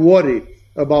why worry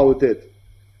about it?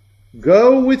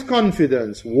 Go with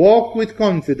confidence. Walk with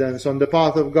confidence on the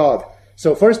path of God.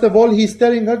 So first of all, he's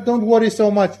telling her, don't worry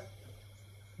so much.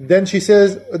 Then she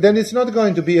says, then it's not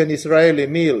going to be an Israeli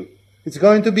meal. It's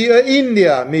going to be an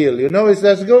India meal,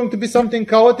 There's going to be something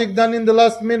chaotic done in the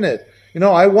last minute.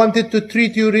 I wanted to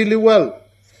treat you really well.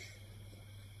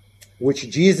 Which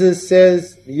Jesus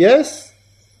says, yes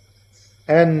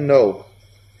and no.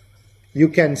 You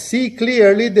can see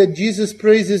clearly that Jesus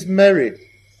praises Mary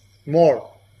more.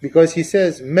 Because he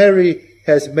says, Mary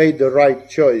has made the right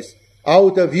choice.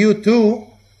 Out of you two,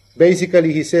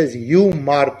 basically he says, you,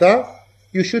 Martha,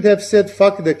 you should have said,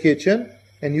 fuck the kitchen,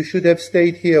 and you should have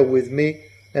stayed here with me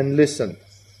and listened.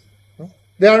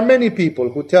 There are many people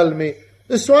who tell me,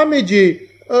 Swamiji,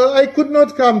 I could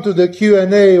not come to the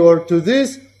Q&A or to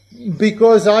this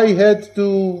because I had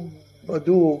to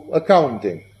do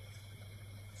accounting.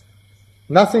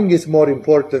 Nothing is more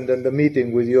important than the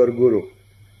meeting with your Guru.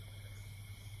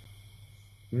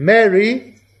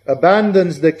 Mary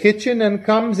abandons the kitchen and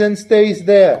comes and stays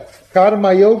there.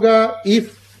 Karma Yoga,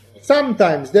 if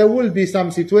sometimes there will be some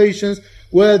situations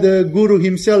where the Guru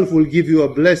himself will give you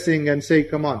a blessing and say,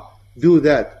 come on, do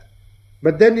that.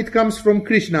 But then it comes from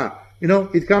Krishna.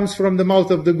 It comes from the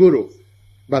mouth of the Guru.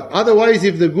 But otherwise,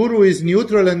 if the Guru is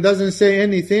neutral and doesn't say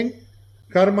anything,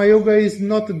 Karma Yoga is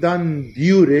not done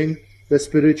during the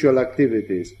spiritual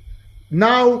activities.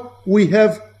 Now we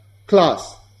have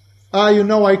class.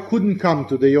 I couldn't come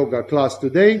to the yoga class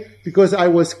today because I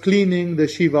was cleaning the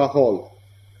Shiva hall.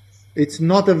 It's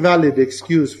not a valid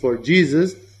excuse for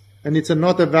Jesus, and it's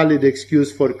not a valid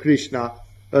excuse for Krishna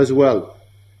as well.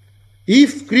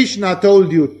 If Krishna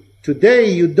told you, today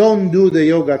you don't do the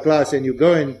yoga class and you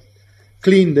go and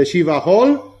clean the Shiva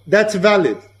hall, that's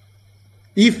valid.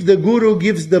 If the Guru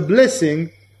gives the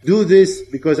blessing, do this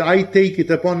because I take it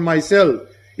upon myself,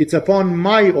 it's upon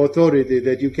my authority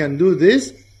that you can do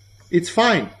this, it's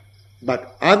fine.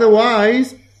 But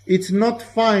otherwise, it's not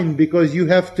fine because you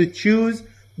have to choose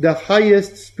the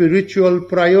highest spiritual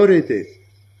priority.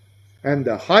 And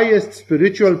the highest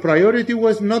spiritual priority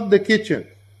was not the kitchen.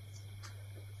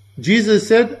 Jesus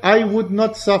said, I would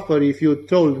not suffer if you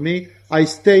told me. I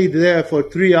stayed there for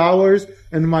 3 hours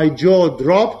and my jaw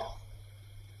dropped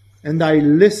and I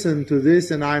listened to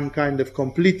this and I'm kind of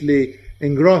completely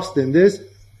engrossed in this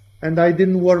and I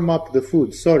didn't warm up the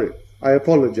food. Sorry. I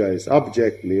apologize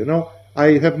abjectly,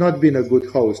 I have not been a good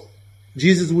host.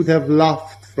 Jesus would have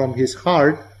laughed from his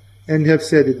heart and have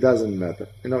said it doesn't matter.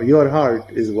 Your heart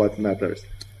is what matters.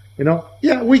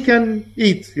 Yeah, we can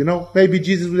eat, Maybe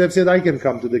Jesus would have said, I can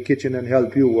come to the kitchen and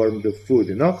help you warm the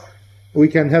food, We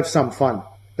can have some fun.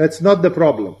 That's not the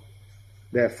problem.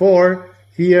 Therefore,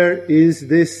 here is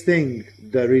this thing,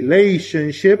 the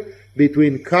relationship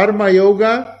between karma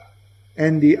yoga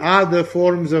and the other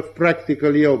forms of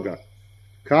practical yoga.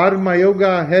 Karma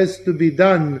yoga has to be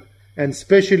done, and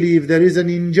especially if there is an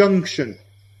injunction.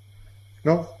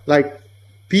 Like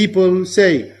people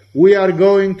say, we are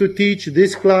going to teach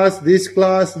this class, this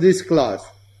class, this class.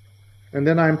 And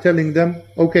then I'm telling them,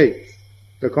 okay,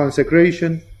 the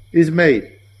consecration is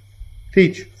made.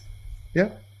 Teach.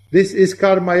 Yeah? This is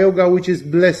karma yoga which is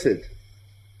blessed.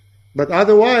 But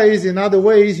otherwise, in other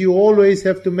ways, you always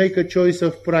have to make a choice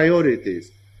of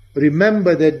priorities.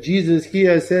 Remember that Jesus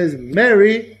here says,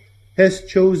 Mary has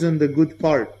chosen the good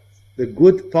part. The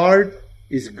good part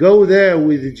is go there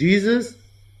with Jesus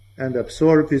and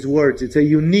absorb his words. It's a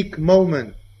unique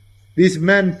moment. This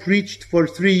man preached for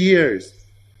 3 years.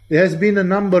 There has been a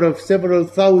number of several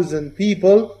thousand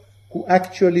people who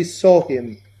actually saw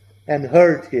him and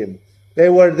heard him. They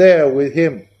were there with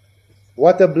him.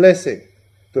 What a blessing.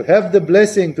 To have the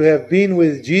blessing to have been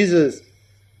with Jesus,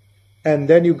 and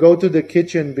then you go to the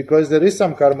kitchen because there is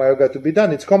some karma yoga to be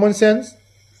done. It's common sense.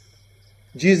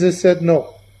 Jesus said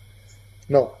no.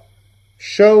 No.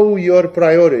 Show your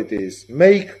priorities.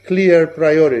 Make clear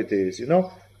priorities.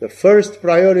 The first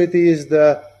priority is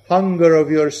the hunger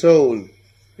of your soul,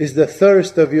 is the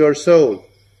thirst of your soul.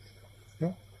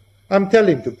 I'm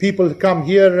telling you, people come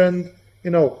here and,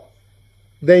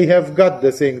 they have got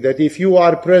the thing that if you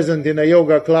are present in a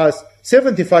yoga class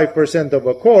 75% of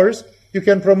a course, you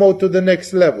can promote to the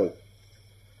next level.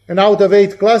 And out of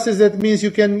 8 classes, that means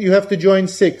you have to join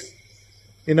 6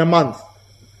 in a month.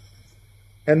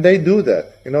 And they do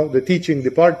that. The teaching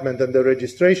department and the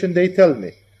registration, they tell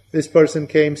me, this person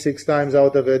came 6 times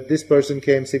out of 8, this person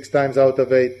came 6 times out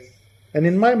of 8. And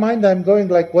in my mind, I'm going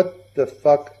like, what the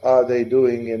fuck are they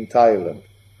doing in Thailand?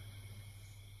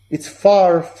 It's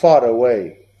far, far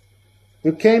away.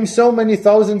 You came so many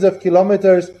thousands of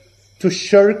kilometers to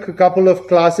shirk a couple of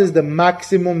classes, the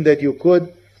maximum that you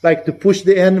could, like to push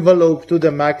the envelope to the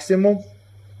maximum,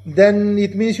 then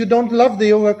it means you don't love the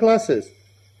yoga classes.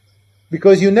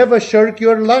 Because you never shirk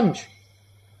your lunch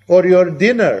or your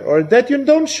dinner, or that you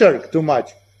don't shirk too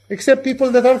much. Except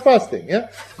people that are fasting, yeah?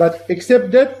 But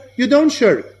except that, you don't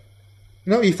shirk.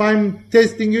 If I'm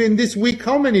testing you in this week,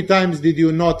 how many times did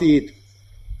you not eat?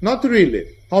 Not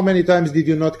really. How many times did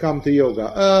you not come to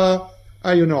yoga?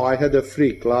 I had a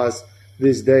free class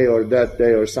this day or that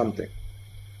day or something.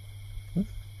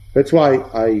 That's why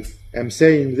I am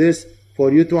saying this,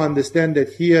 for you to understand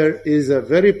that here is a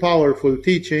very powerful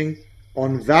teaching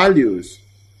on values.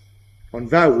 On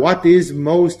what is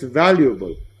most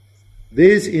valuable.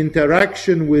 This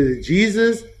interaction with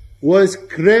Jesus was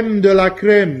creme de la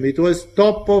creme. It was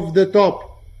top of the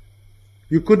top.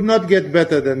 You could not get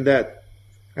better than that.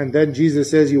 And then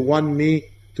Jesus says, you want me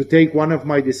to take one of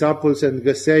my disciples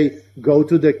and say, go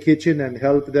to the kitchen and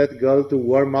help that girl to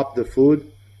warm up the food?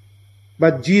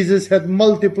 But Jesus had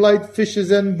multiplied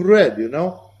fishes and bread,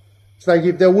 It's like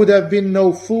if there would have been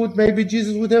no food, maybe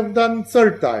Jesus would have done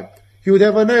 3rd time. He would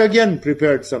have again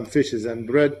prepared some fishes and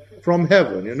bread from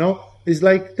heaven, It's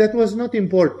like that was not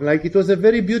important. Like it was a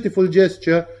very beautiful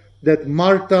gesture that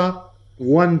Martha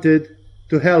wanted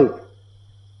to help.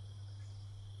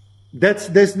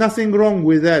 There's nothing wrong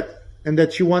with that, and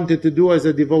that she wanted to do as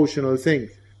a devotional thing.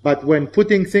 But when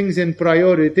putting things in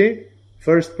priority,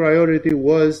 first priority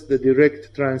was the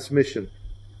direct transmission.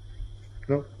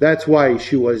 That's why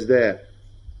she was there.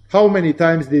 How many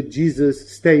times did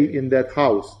Jesus stay in that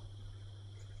house?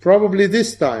 Probably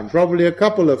this time, probably a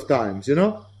couple of times,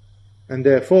 And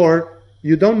therefore,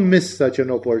 you don't miss such an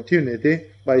opportunity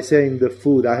by saying the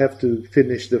food, I have to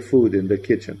finish the food in the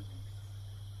kitchen.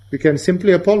 You can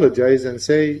simply apologize and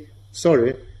say,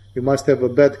 sorry, you must have a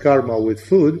bad karma with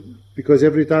food, because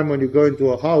every time when you go into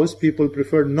a house, people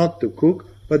prefer not to cook,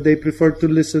 but they prefer to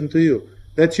listen to you.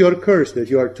 That's your curse, that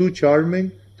you are too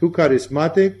charming, too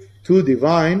charismatic, too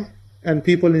divine, and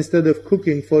people, instead of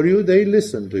cooking for you, they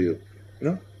listen to you.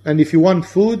 And if you want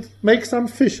food, make some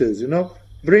fishes,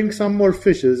 Bring some more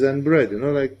fishes and bread,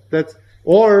 like that.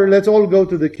 Or let's all go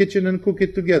to the kitchen and cook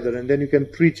it together, and then you can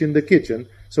preach in the kitchen,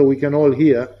 so we can all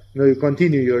hear. You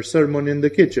continue your sermon in the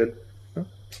kitchen.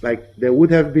 Like there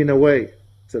would have been a way.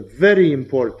 It's a very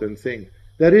important thing.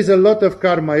 There is a lot of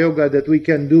karma yoga that we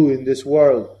can do in this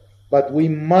world, but we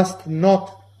must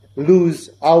not lose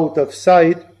out of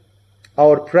sight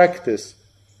our practice,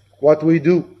 what we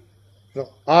do.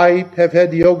 I have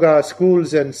had yoga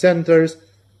schools and centers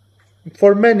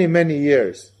for many, many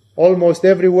years. Almost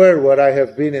everywhere where I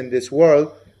have been in this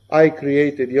world, I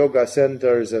created yoga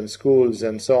centers and schools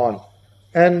and so on.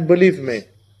 And believe me,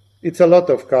 it's a lot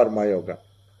of karma yoga.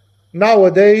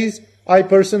 Nowadays, I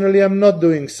personally am not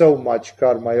doing so much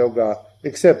karma yoga,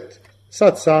 except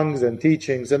satsangs and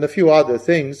teachings and a few other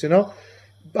things,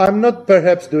 I'm not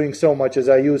perhaps doing so much as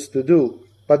I used to do.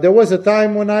 But there was a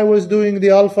time when I was doing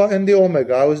the Alpha and the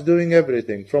Omega. I was doing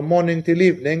everything. From morning till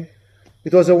evening,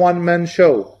 it was a one-man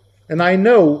show. And I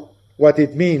know what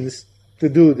it means to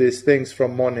do these things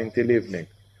from morning till evening.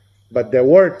 But there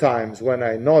were times when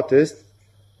I noticed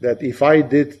that if I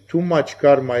did too much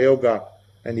karma yoga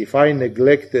and if I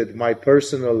neglected my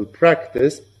personal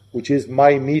practice, which is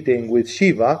my meeting with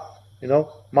Shiva,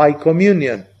 my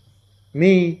communion,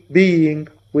 me being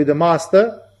with the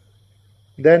Master,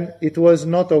 then it was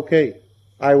not okay.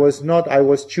 I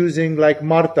was choosing like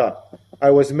Martha. I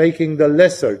was making the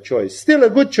lesser choice. Still a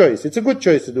good choice. It's a good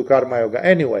choice to do karma yoga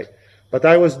anyway. But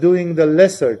I was doing the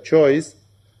lesser choice,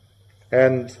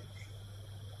 and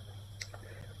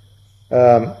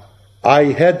I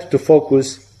had to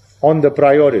focus on the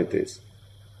priorities.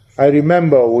 I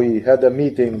remember we had a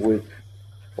meeting with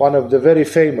one of the very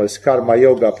famous karma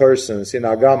yoga persons in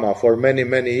Agama for many,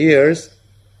 many years.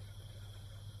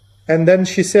 And then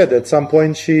she said at some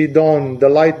point the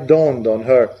light dawned on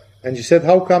her. And she said,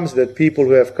 how comes that people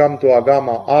who have come to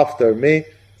Agama after me,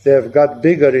 they have got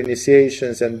bigger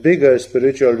initiations and bigger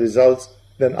spiritual results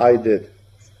than I did?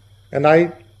 And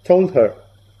I told her,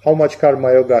 how much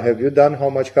karma yoga have you done? How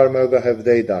much karma yoga have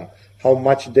they done? How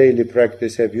much daily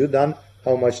practice have you done?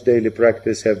 How much daily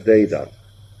practice have they done?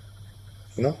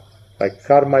 Like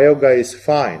karma yoga is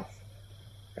fine.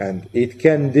 And it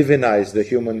can divinize the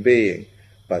human being.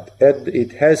 But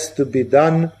it has to be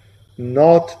done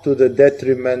not to the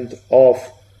detriment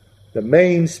of the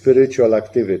main spiritual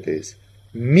activities.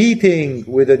 Meeting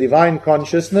with the divine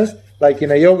consciousness, like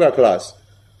in a yoga class,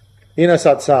 in a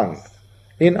satsang,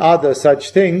 in other such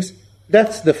things,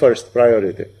 that's the first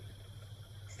priority.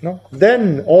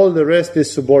 Then all the rest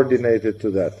is subordinated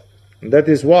to that. And that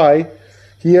is why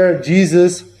here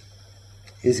Jesus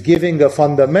is giving a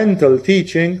fundamental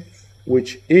teaching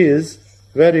which is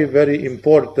very, very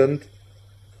important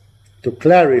to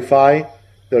clarify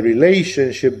the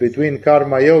relationship between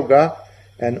karma yoga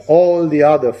and all the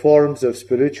other forms of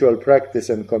spiritual practice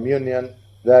and communion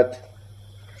that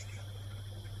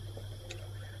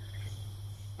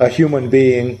a human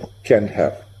being can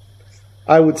have.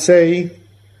 I would say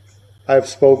I've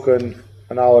spoken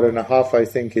an hour and a half. I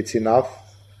think it's enough.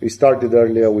 We started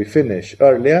earlier, we finished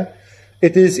earlier.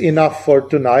 It is enough for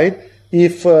tonight.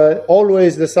 If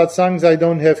always the satsangs, I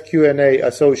don't have Q&A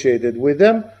associated with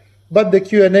them, but the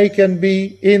Q&A can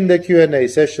be in the Q&A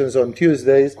sessions on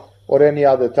Tuesdays or any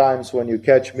other times when you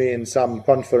catch me in some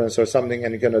conference or something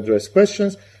and you can address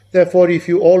questions. Therefore, if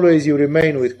you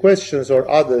remain with questions or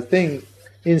other things,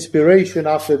 inspiration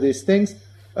after these things,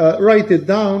 write it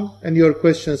down and your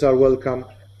questions are welcome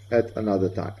at another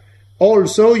time.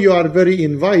 Also, you are very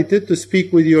invited to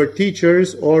speak with your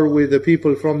teachers or with the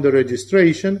people from the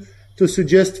registration to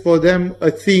suggest for them a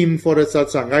theme for a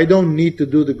satsang. I don't need to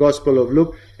do the Gospel of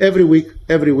Luke every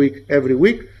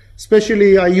week.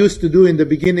 Especially I used to do in the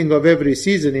beginning of every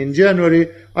season. In January,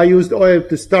 I used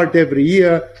to start every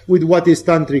year with what is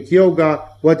Tantric Yoga,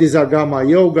 what is Agama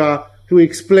Yoga, to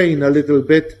explain a little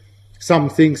bit some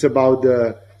things about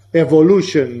the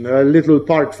evolution, a little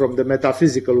part from the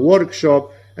metaphysical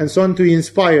workshop, and so on, to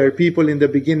inspire people in the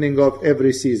beginning of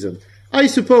every season. I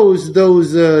suppose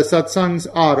those satsangs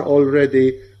are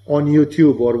already on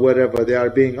YouTube or wherever they are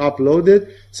being uploaded,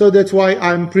 so that's why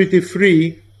I'm pretty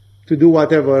free to do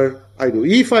whatever I do.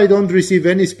 If I don't receive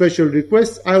any special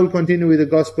requests, I will continue with the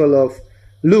Gospel of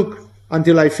Luke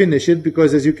until I finish it,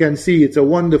 because as you can see, it's a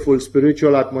wonderful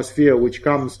spiritual atmosphere which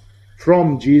comes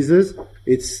from Jesus.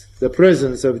 It's the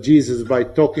presence of Jesus by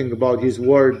talking about his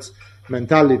words,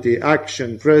 mentality,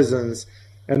 action, presence,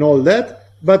 and all that.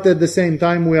 But at the same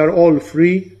time, we are all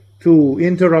free to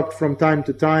interrupt from time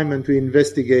to time and to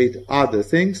investigate other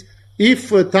things. If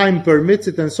time permits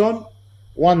it and so on,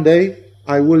 one day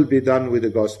I will be done with the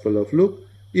Gospel of Luke.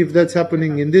 If that's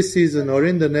happening in this season or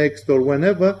in the next or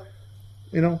whenever,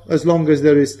 as long as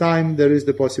there is time, there is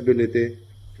the possibility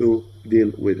to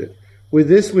deal with it. With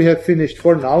this, we have finished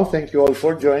for now. Thank you all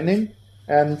for joining.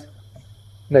 and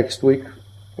next week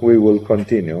we will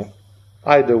continue,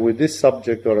 either with this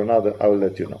subject or another. I will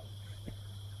let you know.